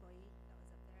employee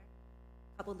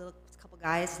that was up there. A couple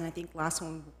guys, and I think last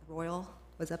one, Royal,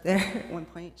 was up there at one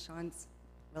point, Sean's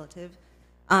relative.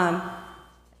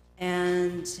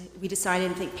 And we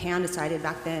decided, I think Pam decided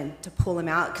back then to pull him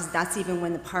out, because that's even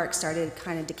when the park started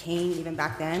kind of decaying even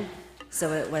back then.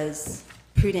 So it was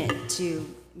prudent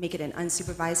to make it an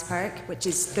unsupervised park, which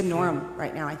is the norm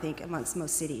right now, I think, amongst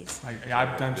most cities.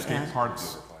 I've done state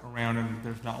parks around, and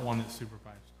there's not one that's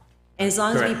supervised. And as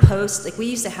long as we post, like we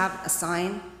used to have a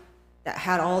sign that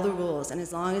had all the rules, and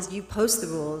as long as you post the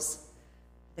rules,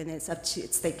 then it's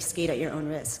like skate at your own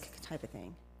risk type of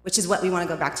thing, which is what we want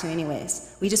to go back to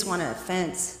anyways. We just want a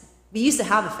fence. We used to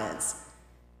have a fence,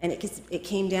 and it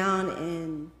came down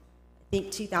in, I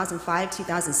think, 2005,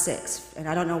 2006, and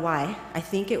I don't know why. I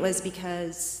think it was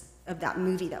because of that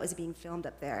movie that was being filmed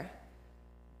up there,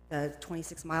 the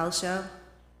 26 Mile show,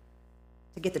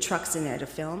 to get the trucks in there to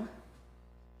film,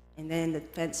 and then the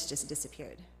fence just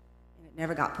disappeared, and it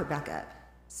never got put back up.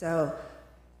 So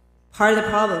part of the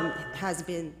problem has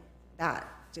been that,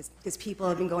 just because people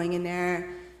have been going in there,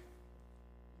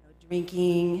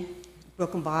 drinking,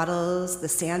 broken bottles, the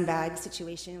sandbag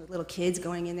situation with little kids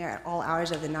going in there at all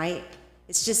hours of the night.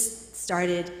 It's just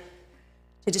started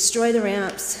to destroy the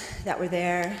ramps that were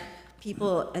there.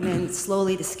 People, and then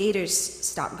slowly the skaters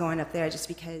stopped going up there just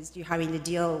because you're having to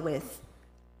deal with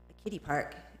a kiddie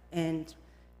park. And,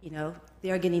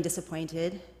 they are getting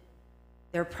disappointed.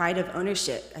 Their pride of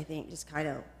ownership, I think, just kind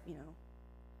of,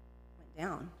 went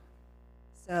down.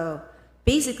 So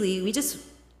basically,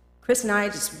 Chris and I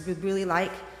just would really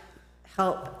like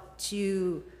help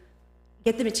to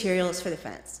get the materials for the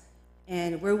fence.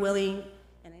 And we're willing,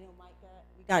 and I know Micah,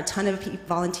 we got a ton of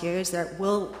volunteers that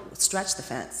will stretch the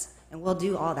fence, and we'll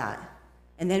do all that.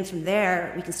 And then from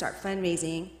there, we can start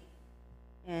fundraising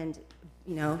and,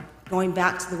 going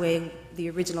back to the way the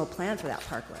original plan for that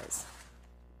park was.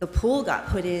 The pool got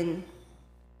put in,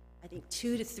 I think,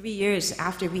 2 to 3 years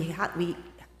after we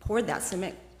poured that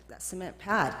cement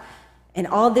pad. And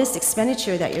all this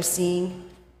expenditure that you're seeing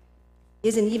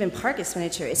isn't even park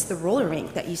expenditure, it's the roller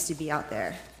rink that used to be out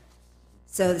there.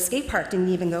 So the skate park didn't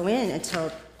even go in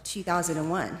until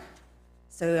 2001.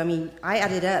 So, I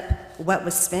added up what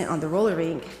was spent on the roller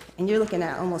rink, and you're looking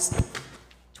at almost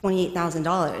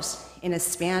 $28,000 in a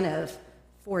span of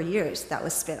 4 years that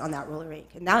was spent on that roller rink.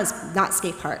 And that was not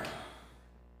skate park.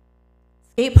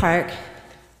 Skate park,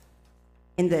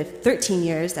 in the 13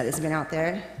 years that it's been out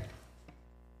there,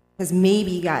 has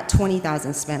maybe got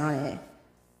 $20,000 spent on it.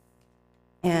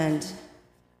 And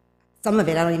some of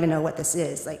it, I don't even know what this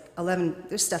is. Like 11,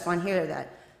 there's stuff on here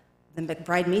that the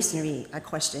McBride Masonry, I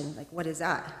question, like, what is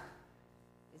that?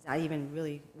 Is that even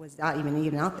really, was that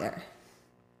even out there?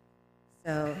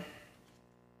 So,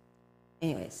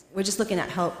 anyways, we're just looking at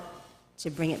help to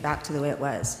bring it back to the way it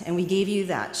was. And we gave you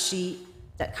that sheet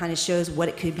that kind of shows what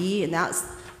it could be, and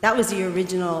that was the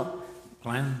original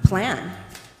plan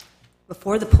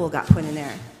before the pool got put in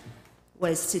there,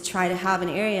 was to try to have an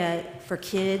area for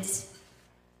kids,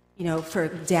 for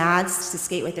dads to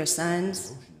skate with their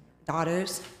sons,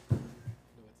 daughters.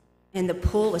 And the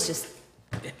pool was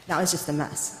that was just a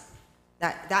mess.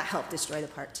 that helped destroy the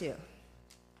park too.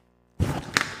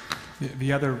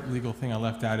 The other legal thing I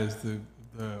left out is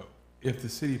if the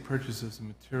city purchases the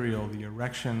material, the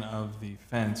erection of the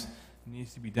fence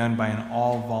needs to be done by an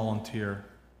all-volunteer.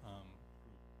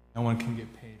 No one can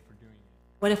get paid for doing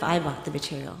it. What if I bought the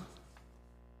material?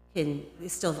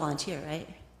 It's still volunteer, right?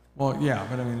 Well, yeah,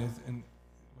 but I mean, I think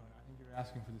you're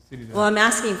asking for the city to... Well, I'm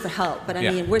asking for help, but I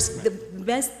mean, we're the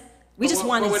best. We just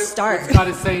want to start, what Scott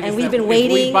is saying and is we've that been if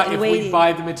waiting we and waiting. If we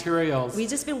buy the materials, We've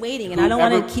just been waiting, and I don't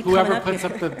want to keep coming whoever up puts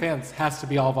here. up the fence has to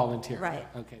be all volunteer. Right.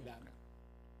 Okay.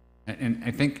 And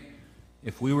I think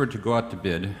if we were to go out to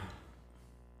bid,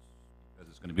 because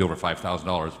it's going to be over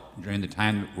 $5,000, during the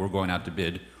time we're going out to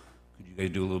bid, could you guys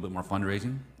do a little bit more fundraising?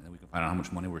 And then we can find out how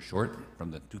much money we're short from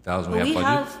the $2,000 we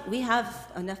have budgeted? We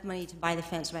have enough money to buy the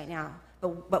fence right now,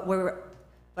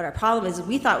 but our problem is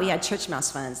we thought we had church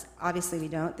mouse funds. Obviously, we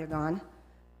don't. They're gone.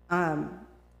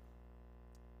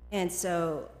 And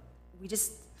so we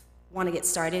just want to get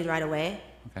started right away.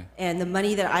 Okay. And the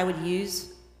money that I would use,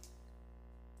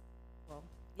 well,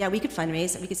 yeah, we could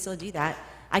fundraise. We could still do that.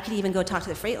 I could even go talk to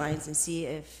the freight lines and see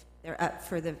if they're up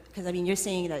for the, because I mean, you're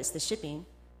saying that it's the shipping.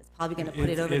 It's probably going to put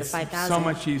it over the 5,000. It's so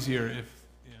much easier if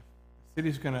the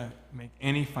city's going to make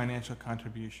any financial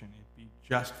contribution, it'd be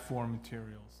just for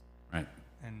materials. Right.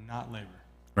 And not labor.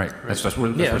 Right. That's what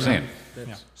we're saying.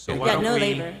 So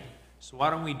why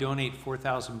don't we donate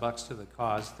 $4,000 to the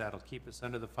cause? That'll keep us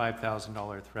under the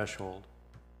 $5,000 threshold.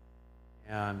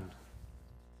 And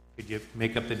could you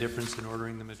make up the difference in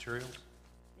ordering the materials?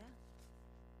 Yeah.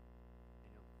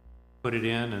 Put it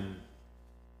in and...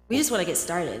 We just want to get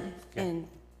started. Okay. And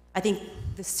I think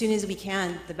the soon as we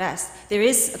can, the best. There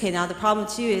is, okay, now the problem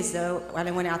too is though, when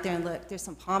I went out there and looked, there's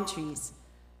some palm trees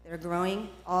that are growing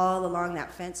all along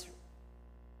that fence.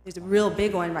 There's a real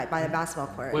big one right by the basketball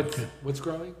court. What's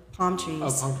growing? Palm trees.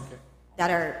 Oh, palm, okay. That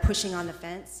are pushing on the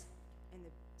fence. And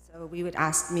so we would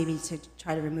ask maybe to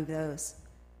try to remove those.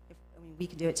 I mean, we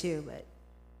could do it too, but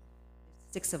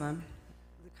there's 6 of them.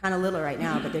 They're kind of little right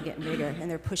now, but they're getting bigger, and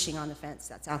they're pushing on the fence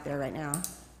that's out there right now.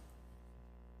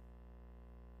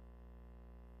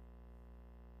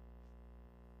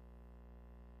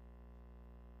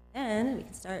 Then we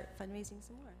can start fundraising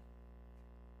some more.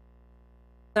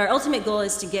 But our ultimate goal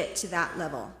is to get to that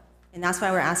level. And that's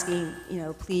why we're asking,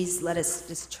 please let us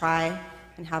just try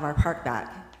and have our park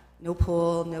back. No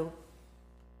pool, no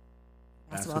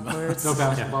basketball courts. No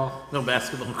basketball. No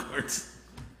basketball courts.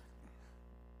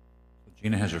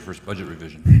 Gina has her first budget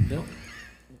revision. No.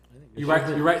 You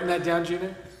writing that down,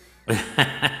 Gina? Is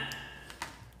that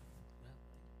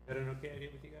an okay idea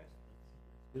with you guys?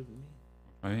 Good with me.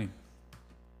 I mean,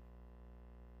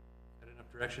 Is that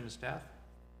enough direction to staff?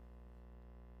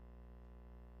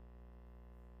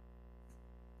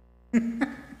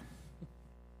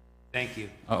 Thank you.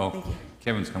 uh-oh.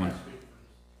 Kevin's coming.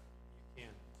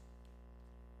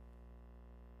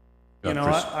 You know,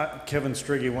 Kevin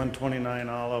Striggy, 129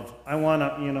 Olive. I want to,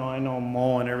 I know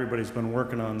Mo and everybody's been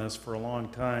working on this for a long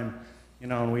time.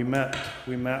 And we met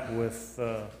with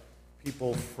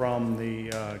people from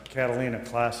the Catalina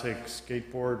Classic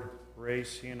skateboard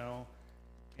race,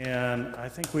 And I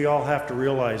think we all have to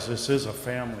realize this is a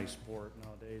family sport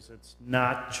nowadays. It's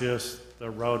not just the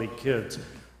rowdy kids.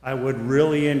 I would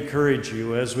really encourage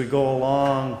you as we go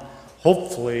along,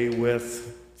 hopefully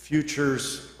with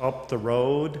futures up the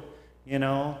road,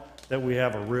 that we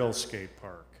have a real skate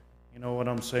park. You know what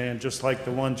I'm saying? Just like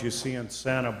the ones you see in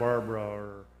Santa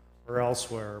Barbara or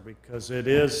elsewhere, because it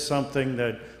is something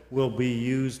that will be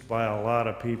used by a lot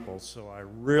of people. So I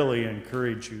really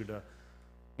encourage you to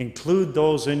include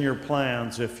those in your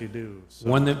plans if you do. So.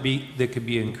 One that could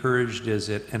be encouraged is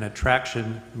an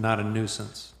attraction, not a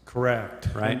nuisance. Correct.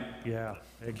 Right? Yeah,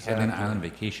 exactly. Catalina Island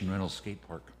Vacation Rental Skate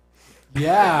Park.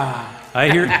 Yeah. I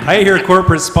hear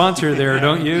corporate sponsor there,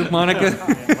 don't you, Monica?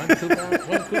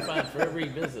 One coupon for every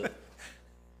visit.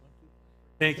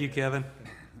 Thank you, Kevin.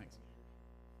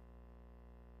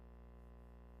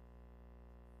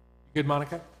 Good,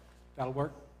 Monica? That'll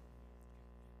work?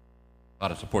 A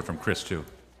lot of support from Chris, too.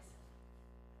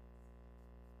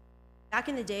 Back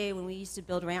in the day when we used to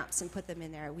build ramps and put them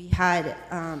in there, we had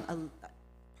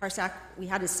Parsac, we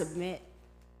had to submit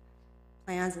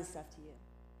plans and stuff to you.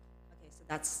 Okay, so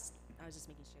I was just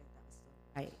making sure that was still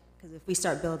right. Because if we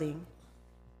start building,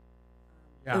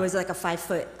 it was like a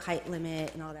 5-foot height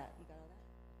limit and all that. You got all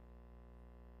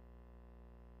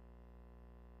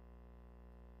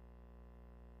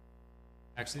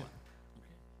that? Excellent.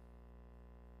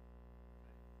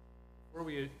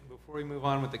 Before we move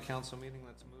on with the council meeting,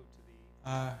 let's move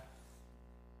to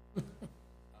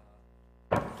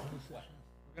We're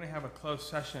going to have a closed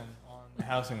session on the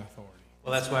housing authority.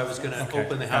 Well, that's why I was going to Okay.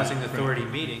 open the Housing Authority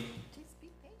meeting.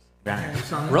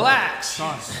 It's on- Relax. it's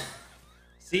on.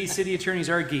 See, city attorneys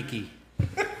are geeky.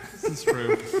 This is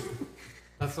true.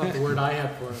 That's not the word I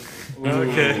had for it.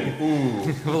 Okay.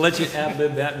 We'll let you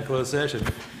ad-lib that in closed session.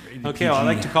 Okay, well, I'd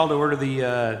like to call to order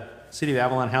the City of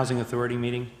Avalon Housing Authority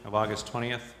meeting of August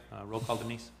 20th. Roll call,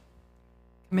 Denise.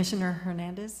 Commissioner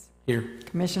Hernandez. Here.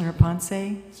 Commissioner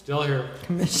Ponce. Still here.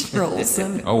 Commissioner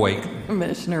Olson. Oh, wait.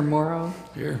 Commissioner Morrow.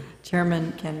 Here.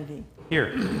 Chairman Kennedy.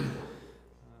 Here.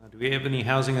 Do we have any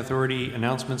Housing Authority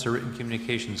announcements or written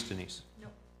communications, Denise? No.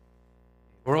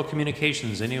 Oral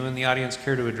communications. Anyone in the audience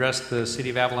care to address the City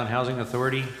of Avalon Housing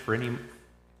Authority for any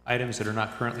items that are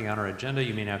not currently on our agenda?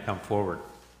 You may now come forward.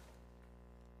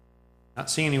 Not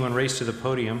seeing anyone race to the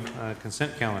podium.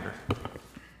 Consent calendar.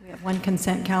 We have one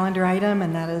consent calendar item,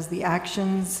 and that is the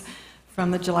actions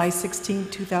from the July 16,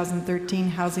 2013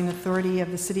 Housing Authority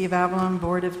of the City of Avalon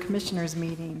Board of Commissioners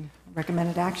meeting.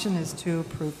 Recommended action is to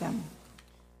approve them.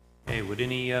 Okay, would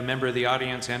any member of the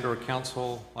audience and/or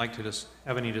council like to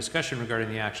have any discussion regarding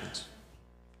the actions?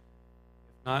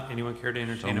 If not, anyone care to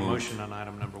entertain a motion on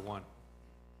item number 1?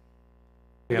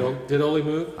 Did Ole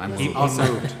move? He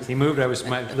moved. He moved.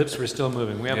 My lips were still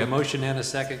moving. We have a motion and a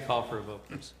second. Call for a vote,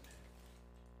 please.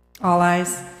 All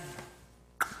ayes.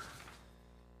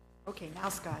 Okay, now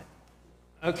Scott.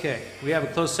 Okay, we have a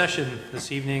closed session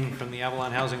this evening from the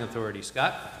Avalon Housing Authority.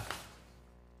 Scott?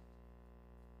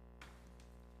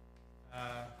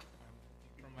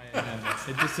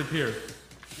 It disappeared.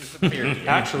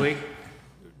 Actually,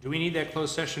 do we need that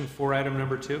closed session for item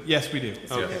number 2? Yes, we do.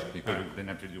 Okay. Yes, because we didn't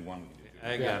have to do one.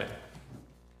 I got it.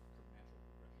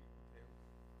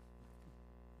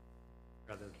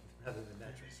 Rather than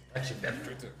natural selection, that's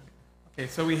true too. Okay,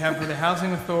 so we have for the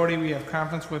Housing Authority, we have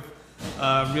conference with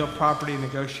real property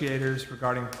negotiators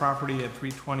regarding property at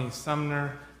 320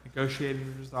 Sumner.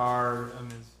 Negotiators are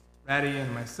Ms. Ratty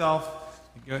and myself.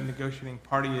 The negotiating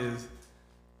party is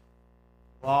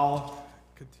Lal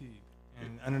Khatib.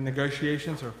 And under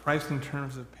negotiations are priced in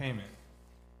terms of payment.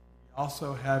 We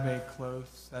also have a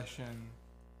closed session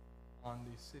on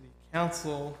the City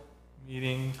Council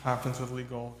meeting, conference with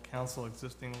legal counsel,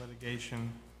 existing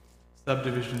litigation,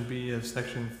 subdivision B of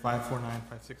section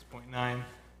 54956.9.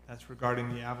 That's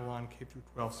regarding the Avalon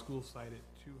K-12 school site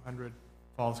at 200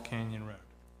 Falls Canyon Road.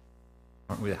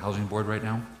 Aren't we the housing board right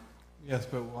now? Yes,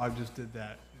 but I just did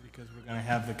that because we're going to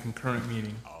have the concurrent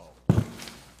meeting.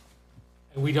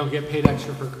 And we don't get paid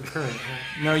extra for concurrent,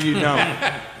 huh? No, you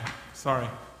don't. Sorry.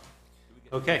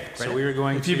 Okay, so we are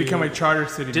going if you become a charter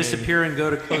city, disappear and go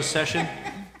to closed session.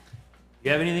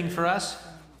 You have anything for us?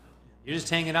 You're just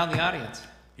hanging out in the audience.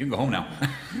 You can go home now.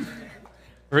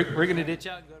 We're going to ditch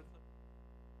out and go to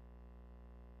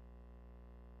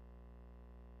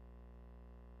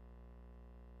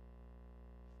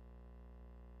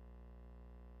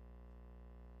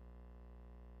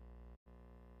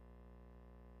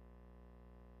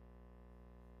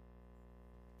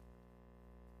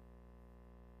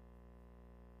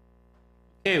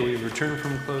Okay, we've returned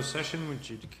from closed session. Would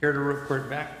you care to report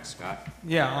back, Scott?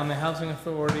 Yeah, on the Housing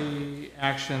Authority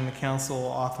action, the council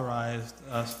authorized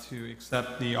us to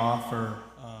accept the offer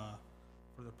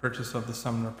for the purchase of the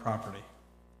Sumner property.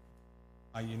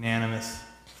 A unanimous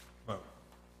vote.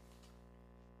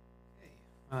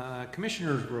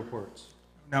 Commissioners' reports.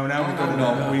 No, now we go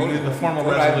to we do the formal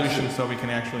resolution so we can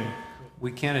actually.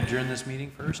 We can't adjourn this meeting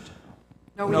first?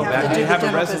 No, we have to do we the have a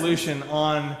general resolution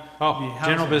on the housing.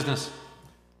 General business.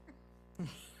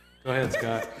 Go ahead,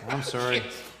 Scott. I'm sorry.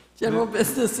 General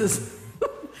business is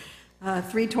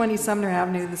 320 Sumner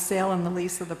Avenue, the sale and the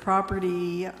lease of the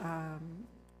property.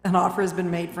 An offer has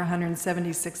been made for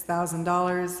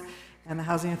 $176,000, and the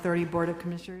Housing Authority Board of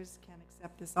Commissioners can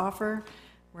accept this offer.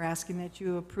 We're asking that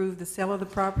you approve the sale of the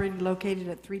property located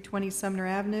at 320 Sumner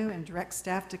Avenue and direct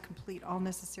staff to complete all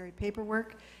necessary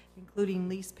paperwork, including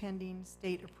lease pending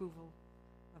state approval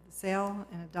of the sale,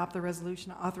 and adopt the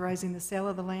resolution authorizing the sale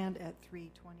of the land at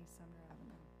 320 Sumner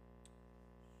Avenue.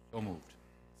 So moved.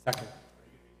 Second.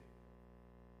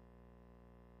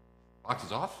 Box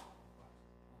is off?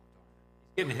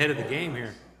 Getting ahead of the game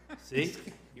here. See?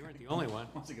 You weren't the only one.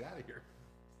 Wants to get out of here.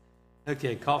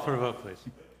 Okay, call for a vote, please.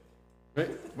 Wait,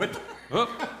 what?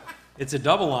 Oh, it's a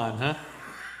double on, huh?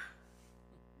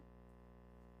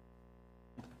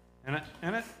 And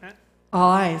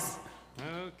All ayes.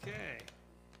 Okay.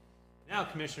 Now,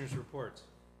 commissioners' reports.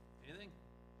 Anything?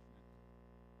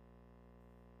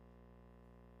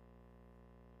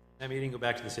 That meeting, go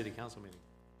back to the city council meeting.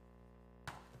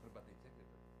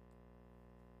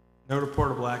 No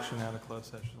reportable action out of closed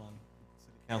session on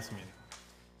city council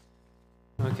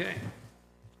meeting. Okay.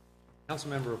 Council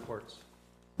member reports.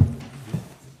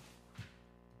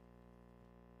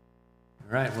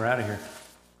 All right, we're out of here.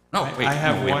 No, wait, I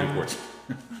have no, we have one. reports.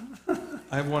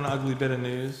 I have one ugly bit of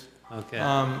news. Okay.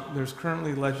 There's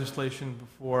currently legislation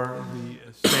before the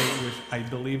state, which I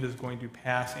believe is going to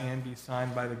pass and be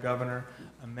signed by the governor,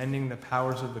 amending the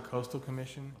powers of the Coastal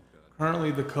Commission.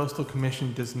 Currently, the Coastal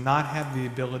Commission does not have the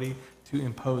ability to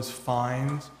impose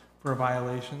fines for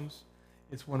violations.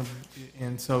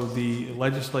 And so the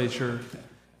legislature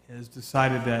has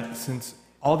decided that since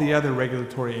all the other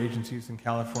regulatory agencies in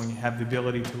California have the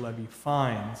ability to levy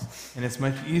fines, and it's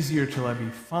much easier to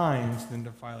levy fines than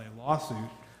to file a lawsuit,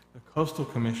 the Coastal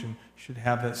Commission should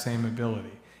have that same ability.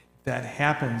 If that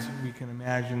happens, we can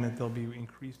imagine that there'll be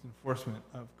increased enforcement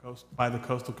by the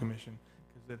Coastal Commission,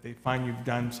 because if they find you've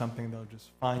done something, they'll just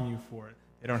fine you for it.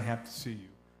 They don't have to sue you.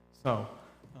 So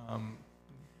the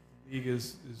League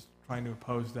is trying to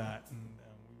oppose that, and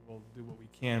we will do what we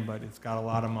can, but it's got a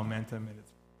lot of momentum, and it's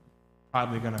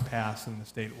probably going to pass, and the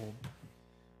state will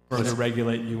further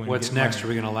regulate you. And What's next? Are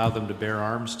we going to allow them to bear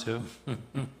arms too? We're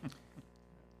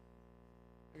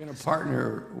going to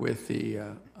partner with the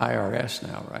IRS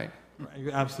now, right? Right,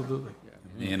 absolutely.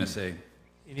 The NSA.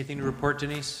 Anything to report,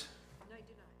 Denise? No, I do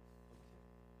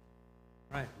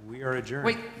not. Right, we are adjourned.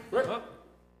 Wait. Oh,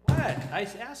 what? I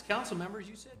asked council members,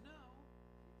 you said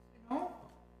no. No.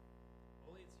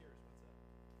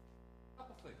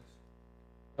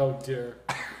 Oh dear.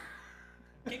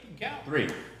 Keep them count. 3.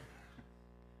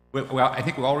 Well, I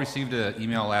think we all received an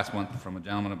email last month from a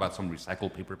gentleman about some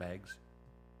recycled paper bags.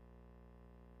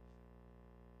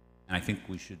 And I think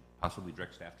we should possibly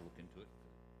direct staff to look into it.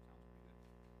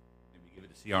 Maybe give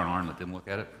it to CR&R and let them look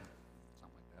at it.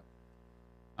 Something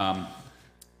like that.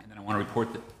 And then I want to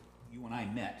report that you and I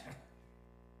met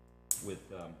with,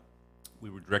 we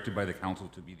were directed by the council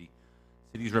to be the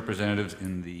city's representatives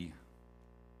in the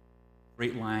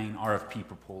Freight Line RFP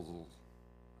proposals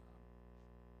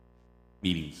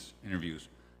meetings, interviews.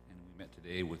 And we met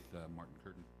today with Martin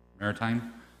Curtin Maritime,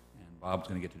 and Bob's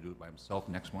going to get to do it by himself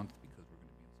next month because we're going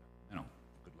to be in Sacramento.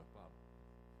 Good luck, Bob.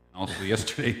 And also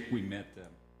yesterday we met with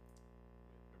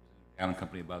Representative Allen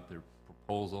Company about their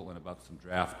proposal and about some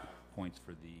draft points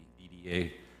for the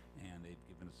DDA, and they've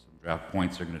given us some draft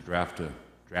points. They're going to draft a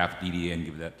draft DDA and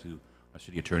give that to our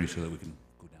city attorney so that we can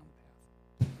go down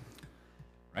the path.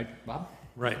 Right, Bob?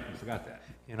 Right. I forgot that.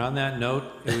 And on that note,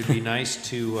 it would be nice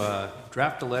to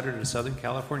draft a letter to Southern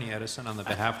California Edison on the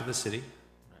behalf of the city to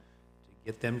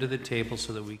get them to the table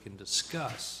so that we can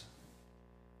discuss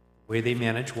the way they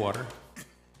manage water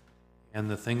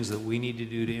and the things that we need to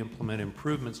do to implement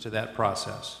improvements to that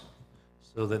process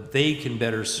so that they can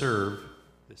better serve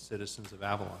the citizens of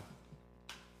Avalon.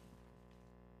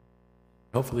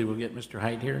 Hopefully we'll get Mr.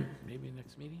 Hyde here maybe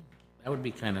next meeting. That would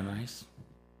be kind of nice.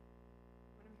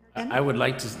 I would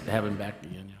like to have him back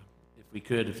again, yeah, if we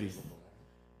could, if he's...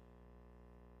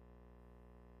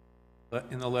 But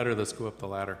in the letter, let's go up the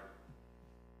ladder.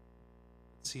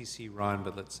 CC Ron,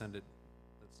 but let's send it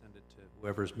to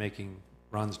whoever's making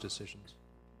Ron's decisions,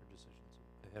 or decisions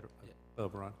ahead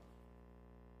of Ron.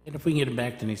 And if we can get him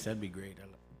back, Denise, that'd be great.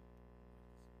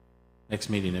 Next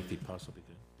meeting, if he possibly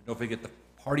could. Don't forget the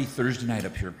party Thursday night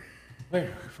up here.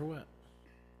 Where? For what?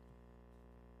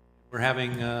 We're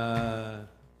having a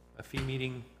fee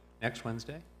meeting next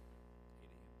Wednesday,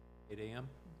 8 a.m.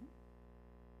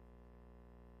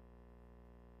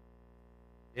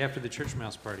 Day after the church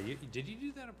mouse party. Did you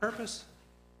do that on purpose?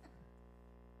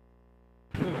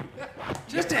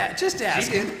 just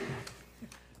asking.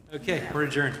 Okay, we're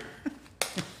adjourned.